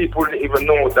 Enough people didn't even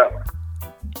know that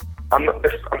I'm not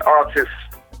just an artist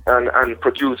and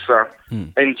producer,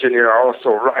 engineer, I also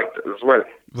write as well.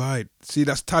 Right. See,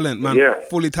 that's talent, man. Yeah.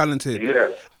 Fully talented. Yeah.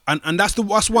 And that's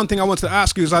one thing I wanted to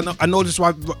ask you is I noticed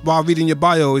while reading your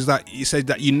bio is that you said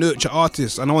that you nurture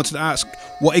artists, and I wanted to ask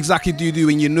what exactly do you do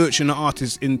when you're nurturing an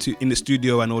artist in the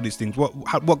studio and all these things?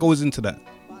 What goes into that?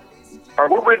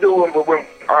 What we do when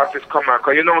artists come out,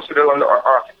 because you know, so there are a lot of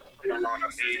artists.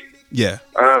 Yeah.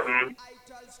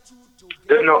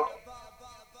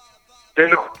 They're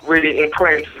not really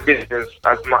inclined to business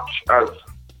as much as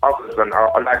others and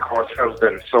like ourselves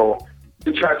then. So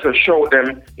we try to show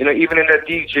them, even in their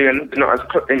DJing, not as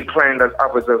inclined as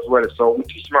others as well. So we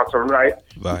teach them how to write.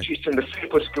 Right. We teach them the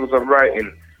simple skills of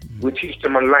writing. We teach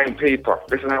them on line paper.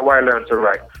 This is how I learned to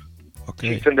write. Okay.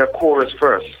 Teach them their chorus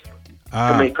first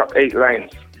to make up 8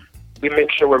 lines. We make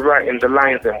sure we're writing the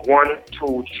lines in 1,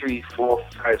 2, 3, 4,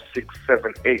 5, 6,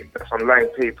 7, 8. That's on line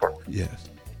paper. Yes.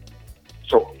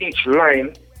 So each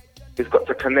line has got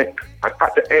to connect. And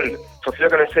at the end, so if you're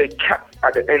going to say cat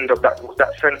at the end of that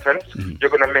sentence, you're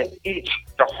going to make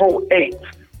the whole 8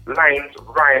 lines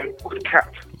rhyme with cat.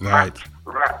 Right.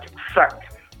 Rat, sat.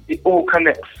 It all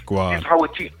connects. This is how we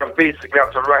teach them basically how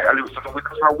to write a lyric. So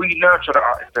because how we nurture the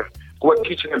artists, then we're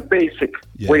teaching them basic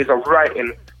ways of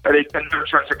writing that they can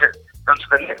nurture to get onto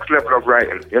the next level of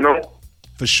writing,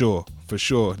 For sure. I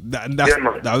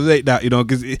rate that,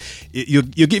 because you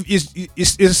give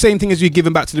it's the same thing as you're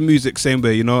giving back to the music, same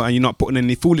way, and you're not putting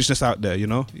any foolishness out there,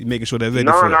 you're making sure they're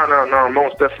ready for it. No,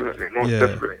 most definitely.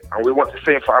 And we want the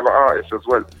same for other artists as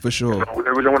well. For sure. We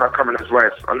don't want to come in as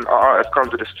wives. And our artists come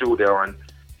to the studio and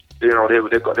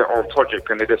they've got their own project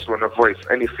and they just want to voice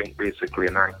anything basically.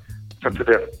 And I said to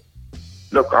them,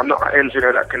 look, I'm not an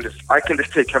engineer that I can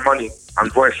just take your money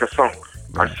and voice your song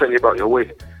and send you about your way.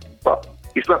 But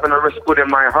it's not going to rest good in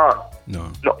my heart.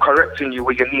 No. Not correcting you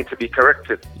where you need to be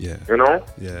corrected. Yeah.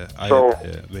 Yeah.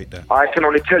 I can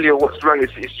only tell you what's wrong.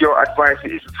 It's your advice.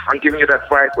 I'm giving you that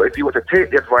advice, but if you want to take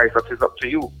the advice, that is up to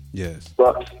you. Yes.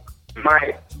 But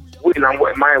my will and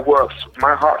what my works,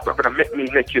 my heart's not going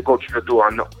to make you go through the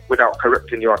door without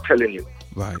correcting you or telling you.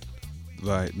 Right.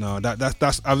 No,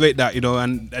 that's I rate that,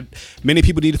 and many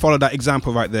people need to follow that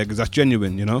example right there because that's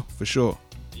genuine, for sure.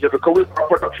 Yeah, because we've got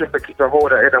production to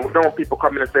hold our head, and we don't want people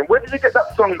coming and saying, where did you get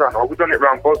that song done? Or we done it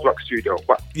around Buzzrock Studio.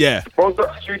 But yeah.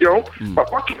 Buzzrock Studio, but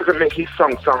Bucky doesn't make his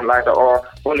song sound like that, or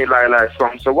only Lai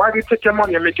song. So why do you take your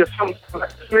money and make your song sound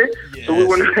like this? Yes. So we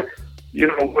want to, we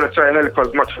want to try and help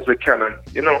as much as we can, and,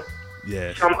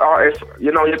 yeah. Some artists,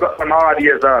 you got some hard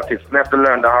years artists, and they have to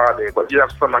learn the hard way, but you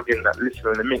have some again that listen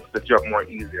and it makes the job more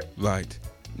easier. Right.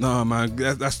 No, man,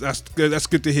 that's good. That's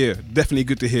good to hear. Definitely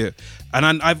good to hear.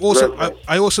 And I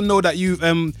also know that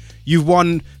you've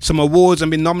won some awards and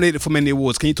been nominated for many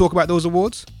awards. Can you talk about those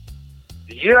awards?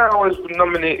 Yeah, I was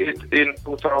nominated in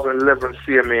 2011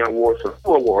 CMA Awards for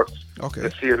 2 awards. Okay. The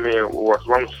CMA Awards.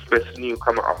 One was Best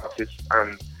Newcomer Artist,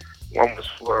 and one was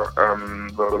for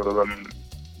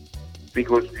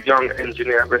because Young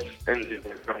Engineer, Best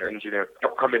Engineer, Young Engineer,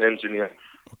 Upcoming Engineer.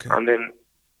 Okay. And then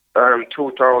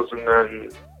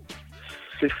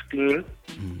 2015,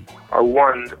 I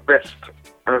won the Best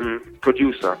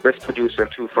Producer in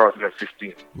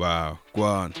 2015. Wow, go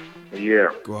on. Yeah.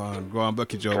 Go on,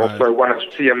 Bucky Joe. Also, I won a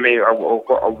CMA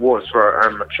awards for a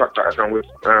track that I done with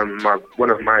one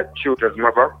of my children's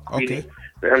mother, Queenie,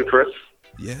 the Empress.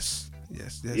 Yes.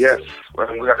 Yes, we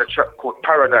had a track called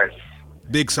Paradise.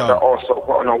 Big song. That also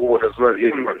got an award as well.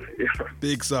 Yeah, man. Yeah.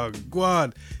 Big song. Go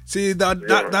on. See,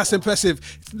 that's impressive.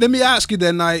 Let me ask you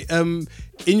then,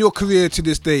 in your career to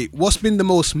this day, what's been the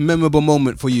most memorable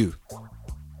moment for you?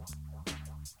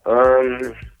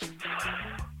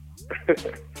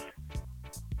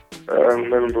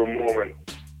 Memorable moment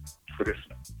for this.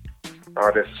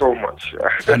 There's so much.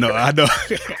 I know. I don't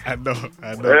know.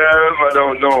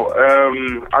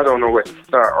 I don't know where to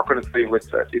start. I couldn't say where to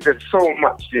start. There's so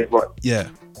much here, but yeah.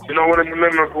 One of the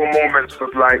memorable moments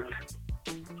was like,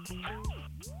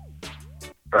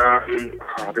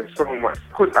 there's so much.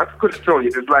 I couldn't tell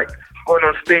you. There's like going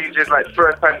on stages, like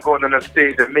first time going on a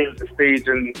stage, and main the stage,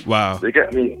 and wow, you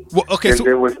get me. Well, okay, and so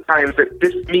there was times that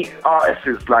this meet artists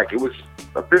is like it was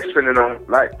a blessing,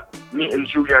 like meeting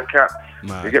Julian Cat.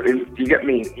 Man. You get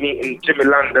me meeting Jimmy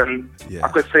London. Yeah. I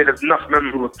could say there's enough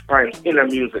memorable times in the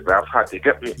music that I've had. You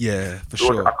get me? Yeah, for so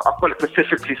sure. I couldn't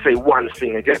specifically say one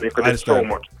thing. You get me? Because there's so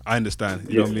much. I understand.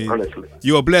 You know what I mean? Honestly.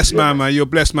 You're a blessed man. You're a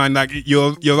blessed man. Like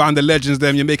you're around the legends.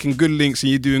 Them. You're making good links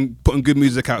and you're putting good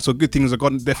music out. So good things are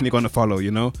definitely going to follow.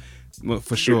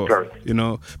 For sure.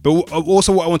 But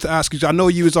also what I want to ask you, I know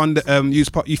you was on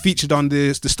the you featured on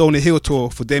the Stony Hill tour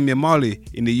for Damian Marley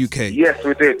in the UK. Yes,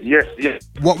 we did. Yes.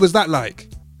 What was that like?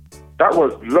 That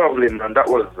was lovely, man. That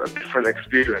was a different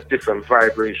experience, different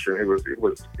vibration. It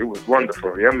was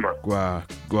wonderful, yeah, man.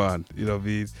 Go on. You know what I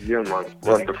mean? Yeah, man.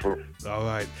 Wonderful. All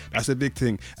right, that's a big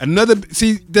thing.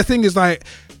 The thing is like,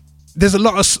 there's a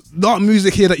lot of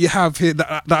music here that you have here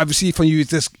that I've received from you.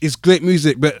 Is great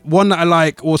music, but one that I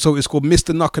like also is called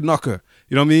Mr. Knocker Knocker.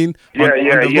 You know what I mean?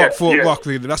 Yeah. Rock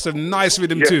rhythm. That's a nice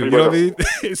rhythm too. You know what I mean?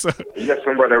 Yes,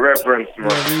 somebody reverence,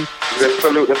 man. They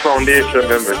salute the foundation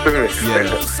members, isn't it?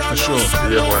 Yeah, for sure.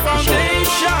 Yeah, man. For sure.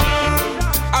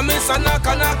 I'm Mr.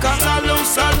 Knocker Knocker.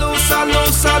 Salute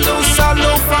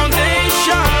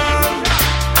foundation.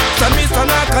 So Mr.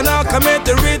 Knocker Knocker make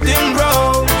the rhythm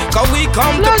roll. Cause we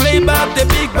come to play back the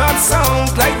big bad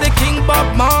sounds, like the King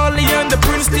Bob Marley and the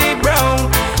Prince T.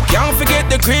 Brown. Can't forget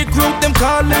the great group, them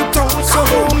call it town. So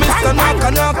Mr.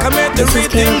 Knocker Knocker make the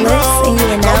rhythm roll.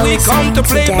 Cause we come to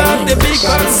play back the big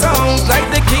bad sounds, like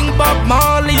the King Bob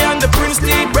Marley and the Prince T.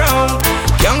 Brown.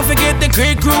 Can't forget the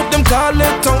great group, them call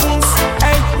it tones.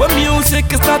 Hey, when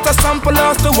music is not a sample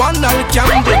of the one Al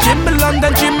Campbell, Jimmy London,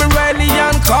 Jimmy Riley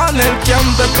and Cornell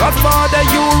Campbell. Godfather,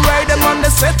 you ride them on the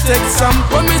set example.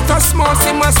 When Mr. Small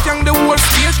see my skang, the whole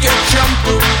stage get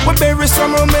trampled. When Barry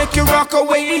Summer make you rock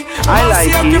away, I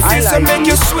like it, make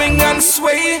you swing and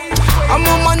sway. I'm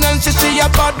a man and she a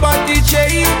bad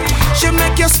DJ. She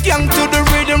make you skang to the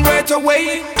rhythm right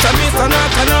away. So Mr.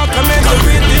 Knocker Knocker make the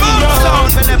rhythm roll.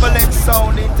 Benevolent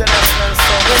sound, international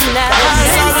sound.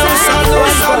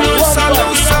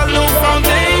 Salute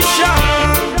foundation.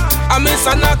 I'm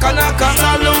Mr. Knocker Knocker.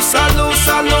 Salute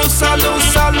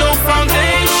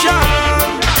foundation.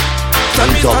 So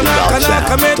Mr. Knocker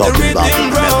Knocker make the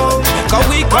rhythm roll. Cause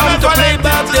we come to play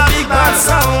back the big bad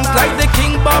sounds, like the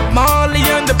King Bob Marley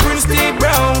and the Prince T.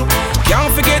 Brown.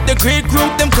 Can't forget the great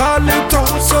group, them call it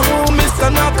town. So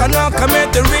Mr. Knocker Knocker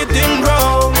make the rhythm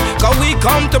roll. Cause we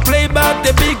come to play back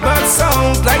the big bad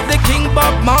sounds, like the King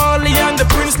Bob Marley and the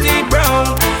Prince T.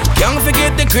 Brown. Can't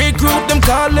forget the great group, them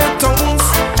call it tones.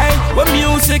 Hey, when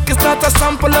music is not a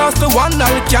sample of the one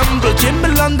Al Campbell,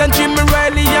 Jimmy London, Jimmy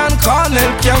Riley and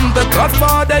Cornell Campbell.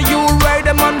 Godfather, you ride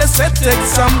them on on the set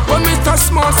example. When Mr.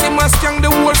 Small see my skang,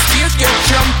 the whole stage get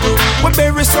trampled. When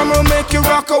Berry Summer make you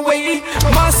rock away,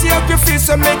 Marcy up your face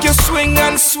and make you swing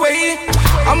and sway.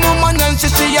 I'm a woman and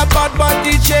she a bad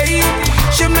DJ.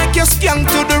 She make you skang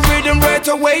to the rhythm right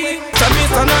away. So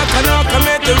Mr. Knock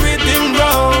make the rhythm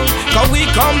roll. Cause we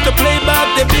come to play back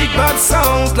the big bad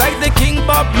songs like the King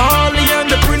Bob Marley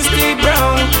and the Prince D.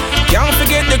 Brown. Can't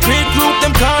forget the great group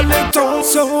them call it tone.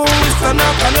 So Mr.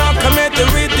 Knock make the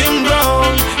rhythm roll.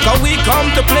 Cause we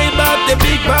come to play back the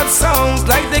big bad songs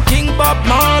like the King Bob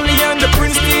Marley and the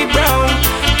Prince D. Brown.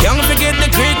 Can't forget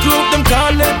the great group them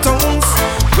call it tones.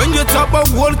 When you talk about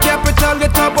world capital, you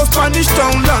talk about Spanish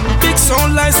town land. Big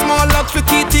sound like small locks for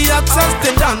Kitty access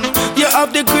they done. You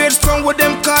have the great song with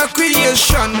them call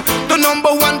creation. The number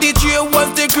one DJ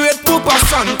was the great Poopa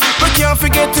son. But can't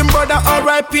forget him brother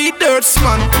R.I.P.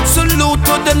 Dirtsman. Salute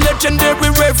to the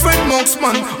legendary Reverend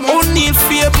Monksman. O'Neal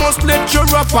famous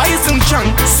lecturer Poison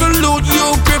Chan. Salute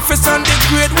you Griffiths and the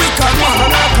great Wicked one.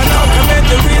 Knock make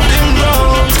the rhythm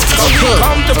roll. So we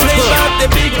come to play back the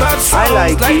big bad songs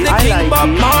like the King Bob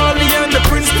Marley and the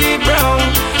Prince D. Brown.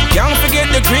 Can't forget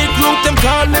the great group them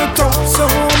call it town. So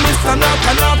Mr.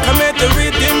 Knock make the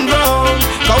rhythm roll.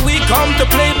 Cause we come to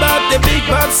play back the big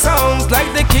bad songs like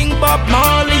the King Bob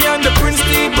Marley and the Prince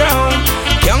D. Brown.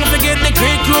 Can't forget the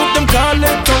great group them call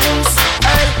it towns.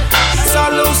 Hey,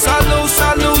 Salute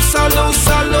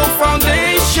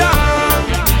Foundation.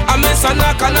 I miss a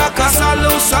knock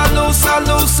Salute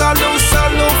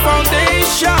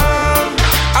Foundation.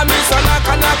 I miss a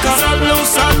Salute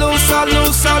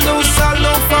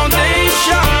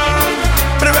Foundation.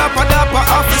 The rapper dapper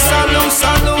office Salute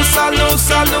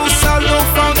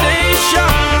Foundation.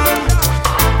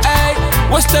 Hey,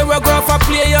 what's the choreographer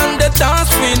play on the dance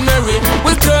with Mary?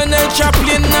 With Colonel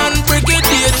Chaplin and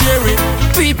Brigadier Jerry.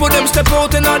 People them step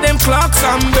out in all them clocks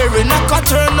and berry. Knock a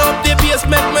turn up the bass,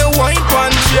 make me wine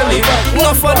pan jelly.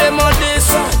 Enough of them are this,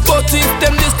 but if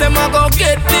them this, them I go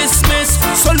get dismissed.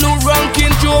 Salute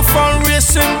Ranking Joe from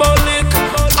Racing Symbolic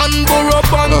and Burro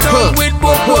Bantam with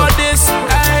Bobo this.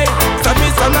 Hey, so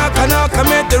Mr. Knock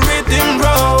make the rhythm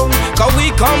roll. Cause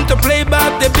we come to play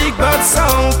back the big bad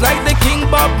songs like the King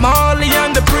Bob Marley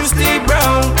and the Prince D.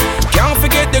 Brown. Can't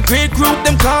forget the great group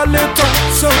them call it town.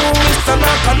 So Mr.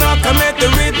 Knock make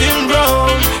the rhythm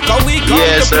roll. Cause we come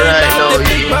to play back the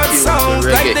big bad songs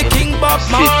like the King Bob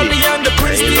Marley and the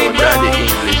Prince D. Brown.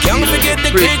 Can't forget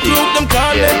the great group them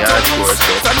call it town.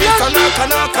 So Mr.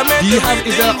 Knock make the rhythm roll.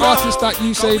 Is there an artist that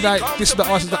you say like this is the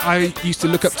artist that I used to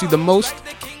look up to the most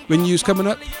when you was coming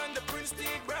up?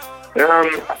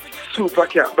 Super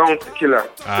Cat, Bounty Killer.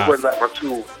 It was like my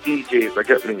two DJs that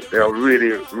get me. They are really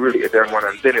them one.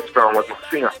 And Dennis Brown was my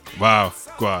singer. Wow,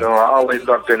 go on. I always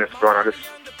loved Dennis Brown. I just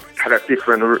had a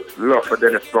different love for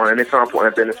Dennis Brown. Anytime I put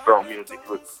on Dennis Brown music, it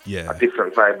was a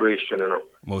different vibration, you know.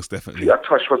 Most definitely. Peter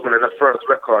Tosh was one of the first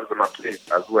records in my place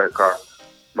as well, because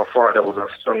my father was a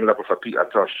strong lover for Peter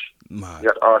Tosh. Man. He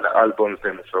had all the albums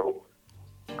then, so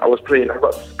I was playing. I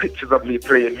got pictures of me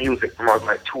playing music from I was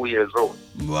like 2 years old.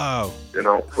 Wow. You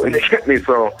know, when they get me,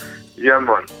 so yeah,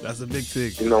 man. That's a big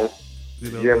thing. You know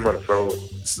yeah, man.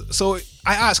 So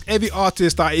I ask every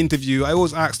artist that I interview, I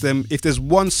always ask them if there's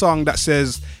one song that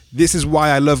says, "This is why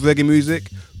I love reggae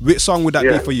music." Which song would that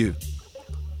be for you?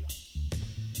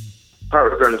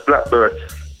 Paragons, Blackbird.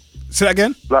 Say that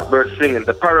again? Blackbird singing.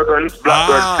 The Paragons,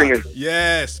 Blackbird singing.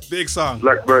 Yes, big song.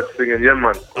 Blackbird singing, yeah,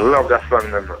 man. I love that song,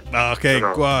 man. Okay,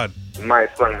 go on. My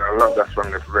song, I love that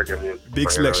song, that's reggae music. Big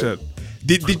selection.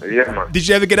 Did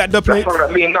you ever get that dub plate? That song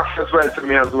that means nothing as well to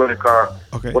me as well, because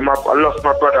when I lost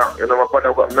my brother, you know, my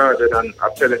brother got murdered, and I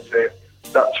tell it,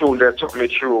 that tune there took me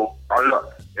through a lot,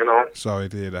 you know. Sorry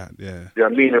to hear that, yeah. Yeah,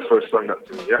 meaningful song that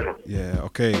to me, yeah, man. Yeah,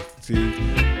 okay. See.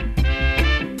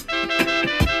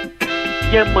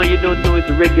 Yeah, man, you don't know it's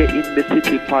Reggae in the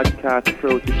City podcast,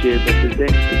 Protege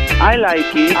representing. I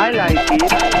like it.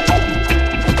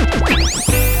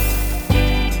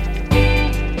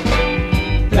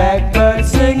 Blackbird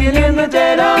singing in the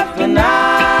dead of the night.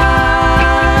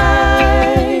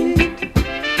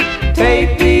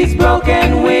 Take these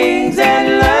broken wings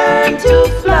and learn to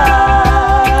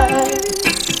fly.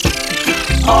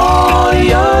 All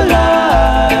your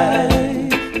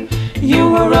life, you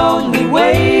were only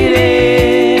waiting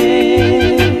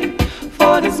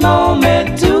for this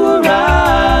moment to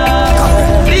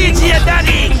arrive. DJ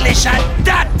Daddy English, and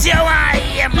that's your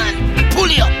eye, man. Pull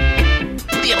you up.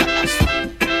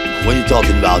 When you're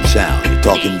talking about sound, you're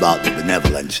talking about the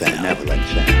benevolent sound.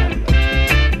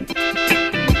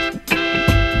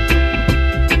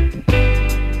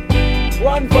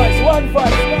 One voice.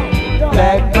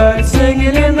 Blackbird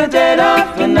singing in the dead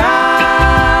of the night.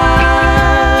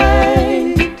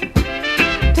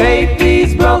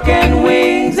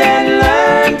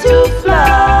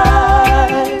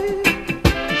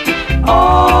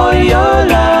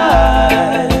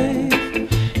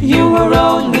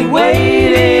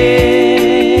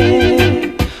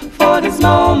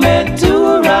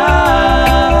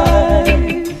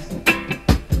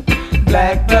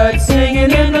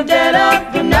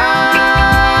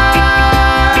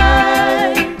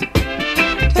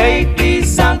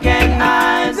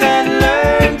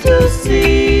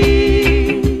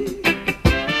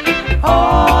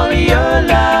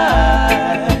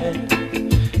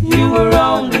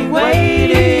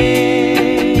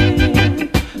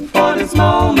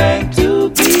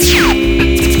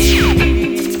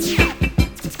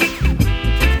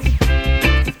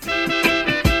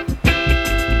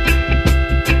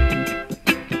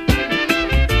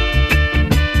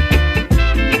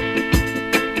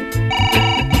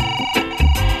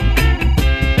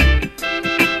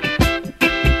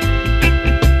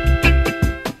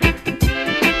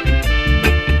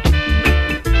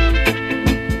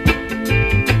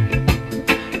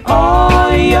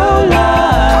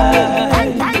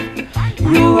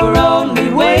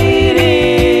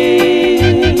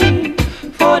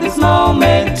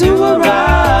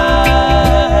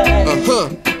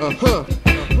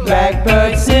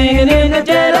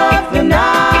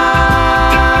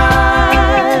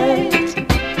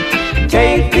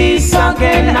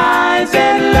 eyes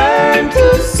and learn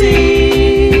to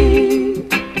see.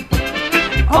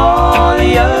 All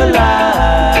your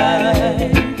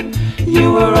life,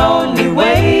 you were only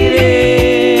waiting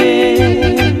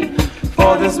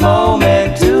for this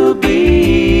moment to be.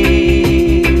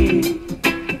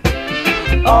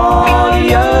 All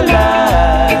your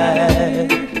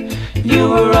life, you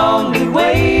were only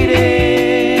waiting.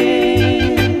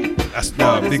 That's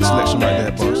a big selection right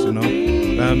there, boss, you know.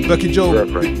 Bucky Joe,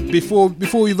 before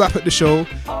we wrap up the show,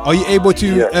 are you able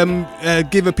to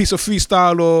give a piece of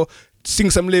freestyle or sing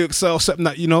some lyrics or something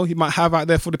that you know you might have out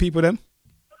there for the people then?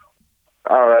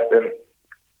 Alright then.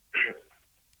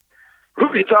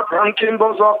 Rita Franklin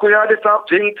buzz off we are the top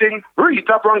ting ting.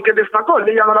 Rita Franklin this not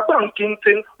only another banking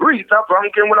thing. Rita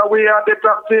Franklin when we are the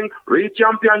top thing. Reach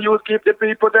champion youth keep the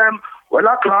people them. Well,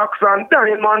 a clocks and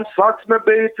diamonds, socks me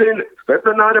beating.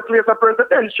 Stepping on the place of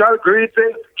presidential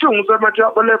greeting. Tunes of my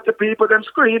job, I left the people them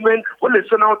screaming. Well,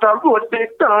 listen out our road, big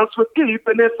dance, we're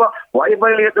keeping it. Why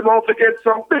violate them out to get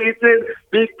some beating?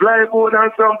 Big plywood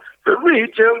and some to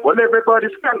reach him. Well, everybody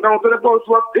stand down to the boss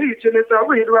was teaching. It's a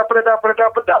read, rap, and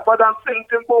and sing,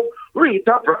 sing, boom.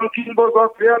 Rita Franklin, buzz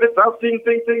off here, it's a sing,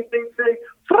 sing, sing, sing, sing.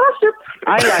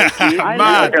 I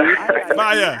like you.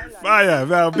 Fire.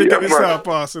 Well, big up yourself,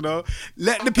 boss, you know.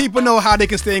 Let the people know how they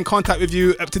can stay in contact with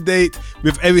you, up to date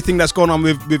with everything that's going on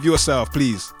with yourself,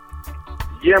 please.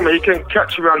 Yeah, man, you can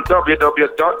catch me on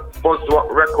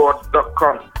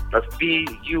www.buzzwalkrecords.com. That's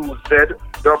BUZWAKK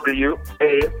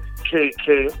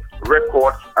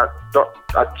records at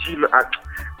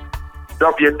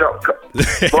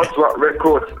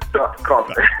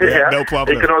www.buzzwalkrecords.com. Yeah, no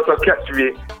problem. You can also catch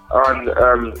me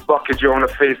on Bucky Joe on the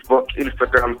Facebook,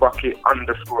 Instagram,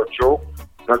 Bucky_Joe.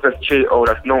 That's J-O,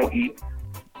 that's no E.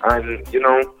 And, you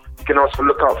know, you can also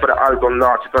look out for the album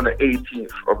launch. It's on the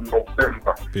 18th of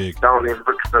November. Big. Down in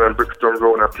Brixton and Brixton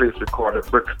Road, a place we call it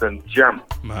Brixton Jam.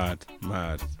 Mad.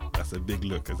 That's a big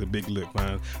look.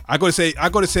 Man. I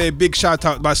gotta say a big shout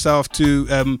out myself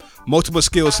to Multiple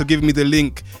Skills for giving me the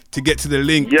link to get to the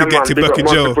link to get to Bucky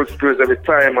Joe. Multiple Skills every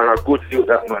time, and I good do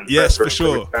that, man. Yes, for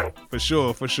sure,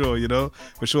 you know,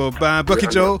 for sure. Bucky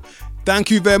Joe,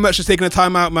 thank you very much for taking the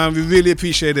time out, man. We really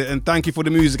appreciate it, and thank you for the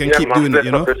music and keep doing it,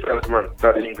 you know. Yourself, man.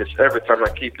 Daddy English. Every time I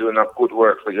keep doing that good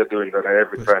work, so you're doing that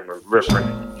every time. For sure.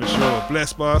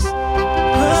 Bless, boss.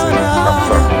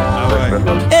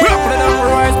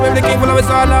 The king will always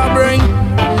all I bring.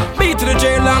 B to the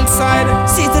J alongside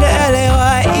C to the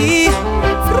L-A-Y-E.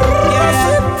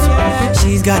 Yeah.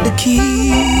 She's got the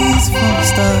keys from the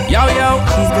start. Yo.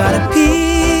 She's got a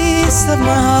piece of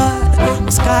my heart.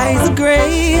 The skies are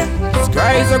grey.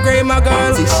 Skies are grey, my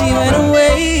girl. Since she went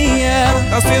away, yeah.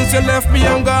 Now since you left me,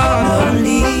 I'm gone.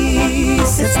 Lonely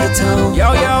sets the tone.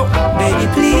 Yo. Baby,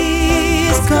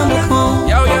 please come back home.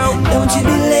 Yo. Don't you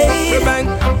be late. Bang,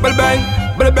 bang.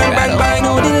 Bang,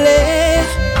 no delay.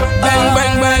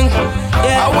 Bang.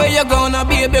 Yeah. Where you gonna,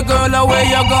 baby girl? Where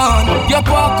you gone? You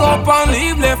park up and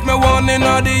leave, left me one in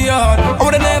the yard. I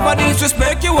would never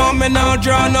disrespect you, want me now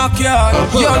draw knock yard.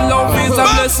 Your love is a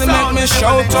blessing, make me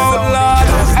shout out loud.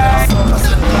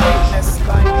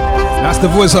 That's the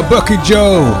voice of Bucky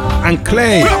Joe and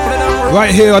Clay,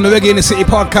 right here on the Reggae in the City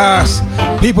podcast.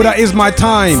 People, that is my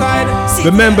time.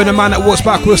 Remember, the man that walks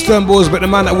backwards stumbles, but the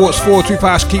man that walks forward too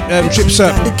fast keep trips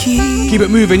up. Keep it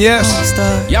moving, yes?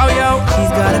 Yo. She's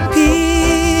got a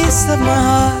piece of my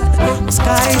heart. The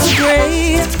skies are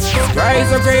grey.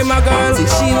 Skies are grey, my girl. Since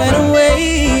she went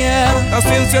away, yeah. Now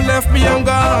since you left me, I'm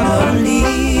gone.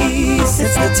 Lonely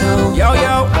sets the tone. Yo.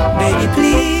 Baby,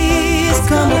 please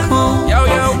come back home. Yo.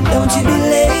 Don't you be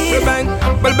late. Bang.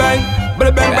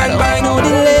 No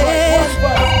delay.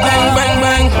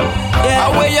 Bang. Yeah.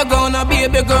 Where you gonna,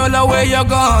 baby girl? Where you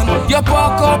gone? You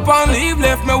park up and leave,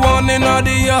 left me one in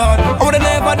the yard. I would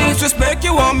never disrespect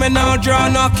you, want me now draw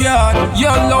knock yard.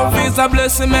 Your love is a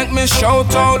blessing, make me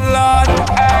shout out loud.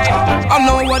 I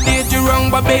know what did you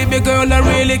wrong, but baby girl, I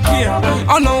really care.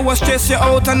 I know what stress you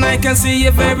out and I can see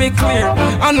you very clear.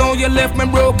 I know you left me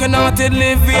broken hearted,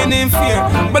 living in fear.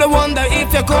 But I wonder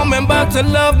if you're coming back to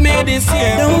love me this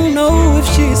year. Don't know if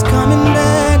she's coming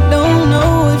back. Don't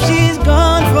know if she's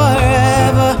gone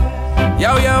forever. Yo.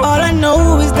 All I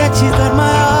know is that she's got my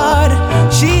heart.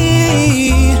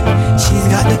 She's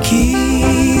got the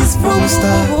keys from the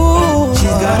start.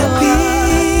 She's got a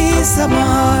piece of my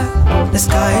heart. The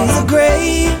skies are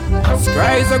grey.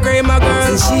 Skies are grey, my girl.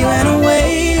 Since she went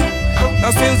away.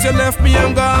 Now since you left me,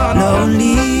 I'm gone.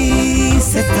 Lonely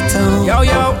sets the tone. Yo.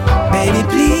 Baby,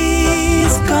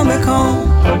 please come back home.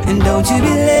 And don't you be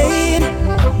late.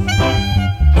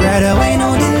 Right away,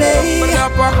 no delay.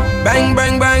 rapper. Bang,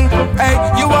 bang, bang. Hey,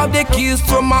 you have the keys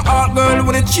to my heart, girl,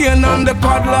 with a chain on the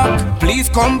padlock. Please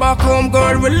come back home,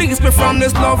 girl, release me from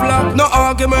this love lock. No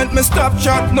argument, me stop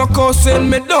chat, no cussing,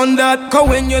 me done that. Cause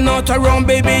when you're not around,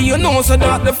 baby, you know so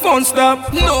that the fun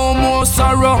stop. No more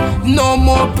sorrow, no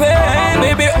more pain.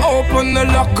 Baby, open the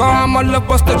locker, I'ma look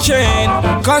past the chain.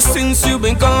 Cause since you've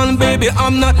been gone, baby,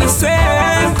 I'm not the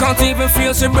same. Can't even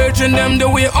feel she virgin them the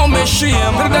way I'm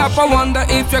ashamed. But I wonder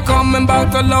if you're coming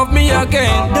back to love me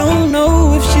again. Don't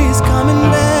know if she's coming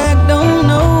back, don't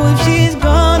know if she's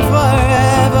gone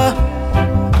forever.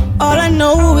 All I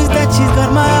know is that she's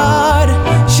got my heart.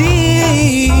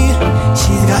 She's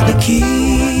got the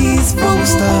keys from the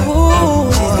start.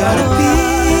 She's got a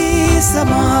piece of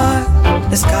my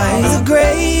heart. The skies are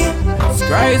gray.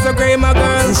 Skies are gray, my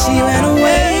girl. Since she went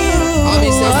away.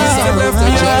 I'm left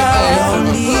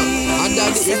to and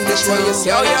that's the English why you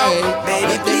say, hey.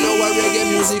 Let them know what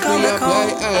reggae music we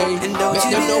play, hey.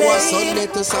 Let them know what Sunday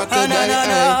to Saturday,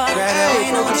 hey.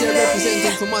 Hey, from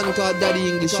representing for man called Daddy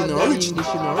English, you know, rich.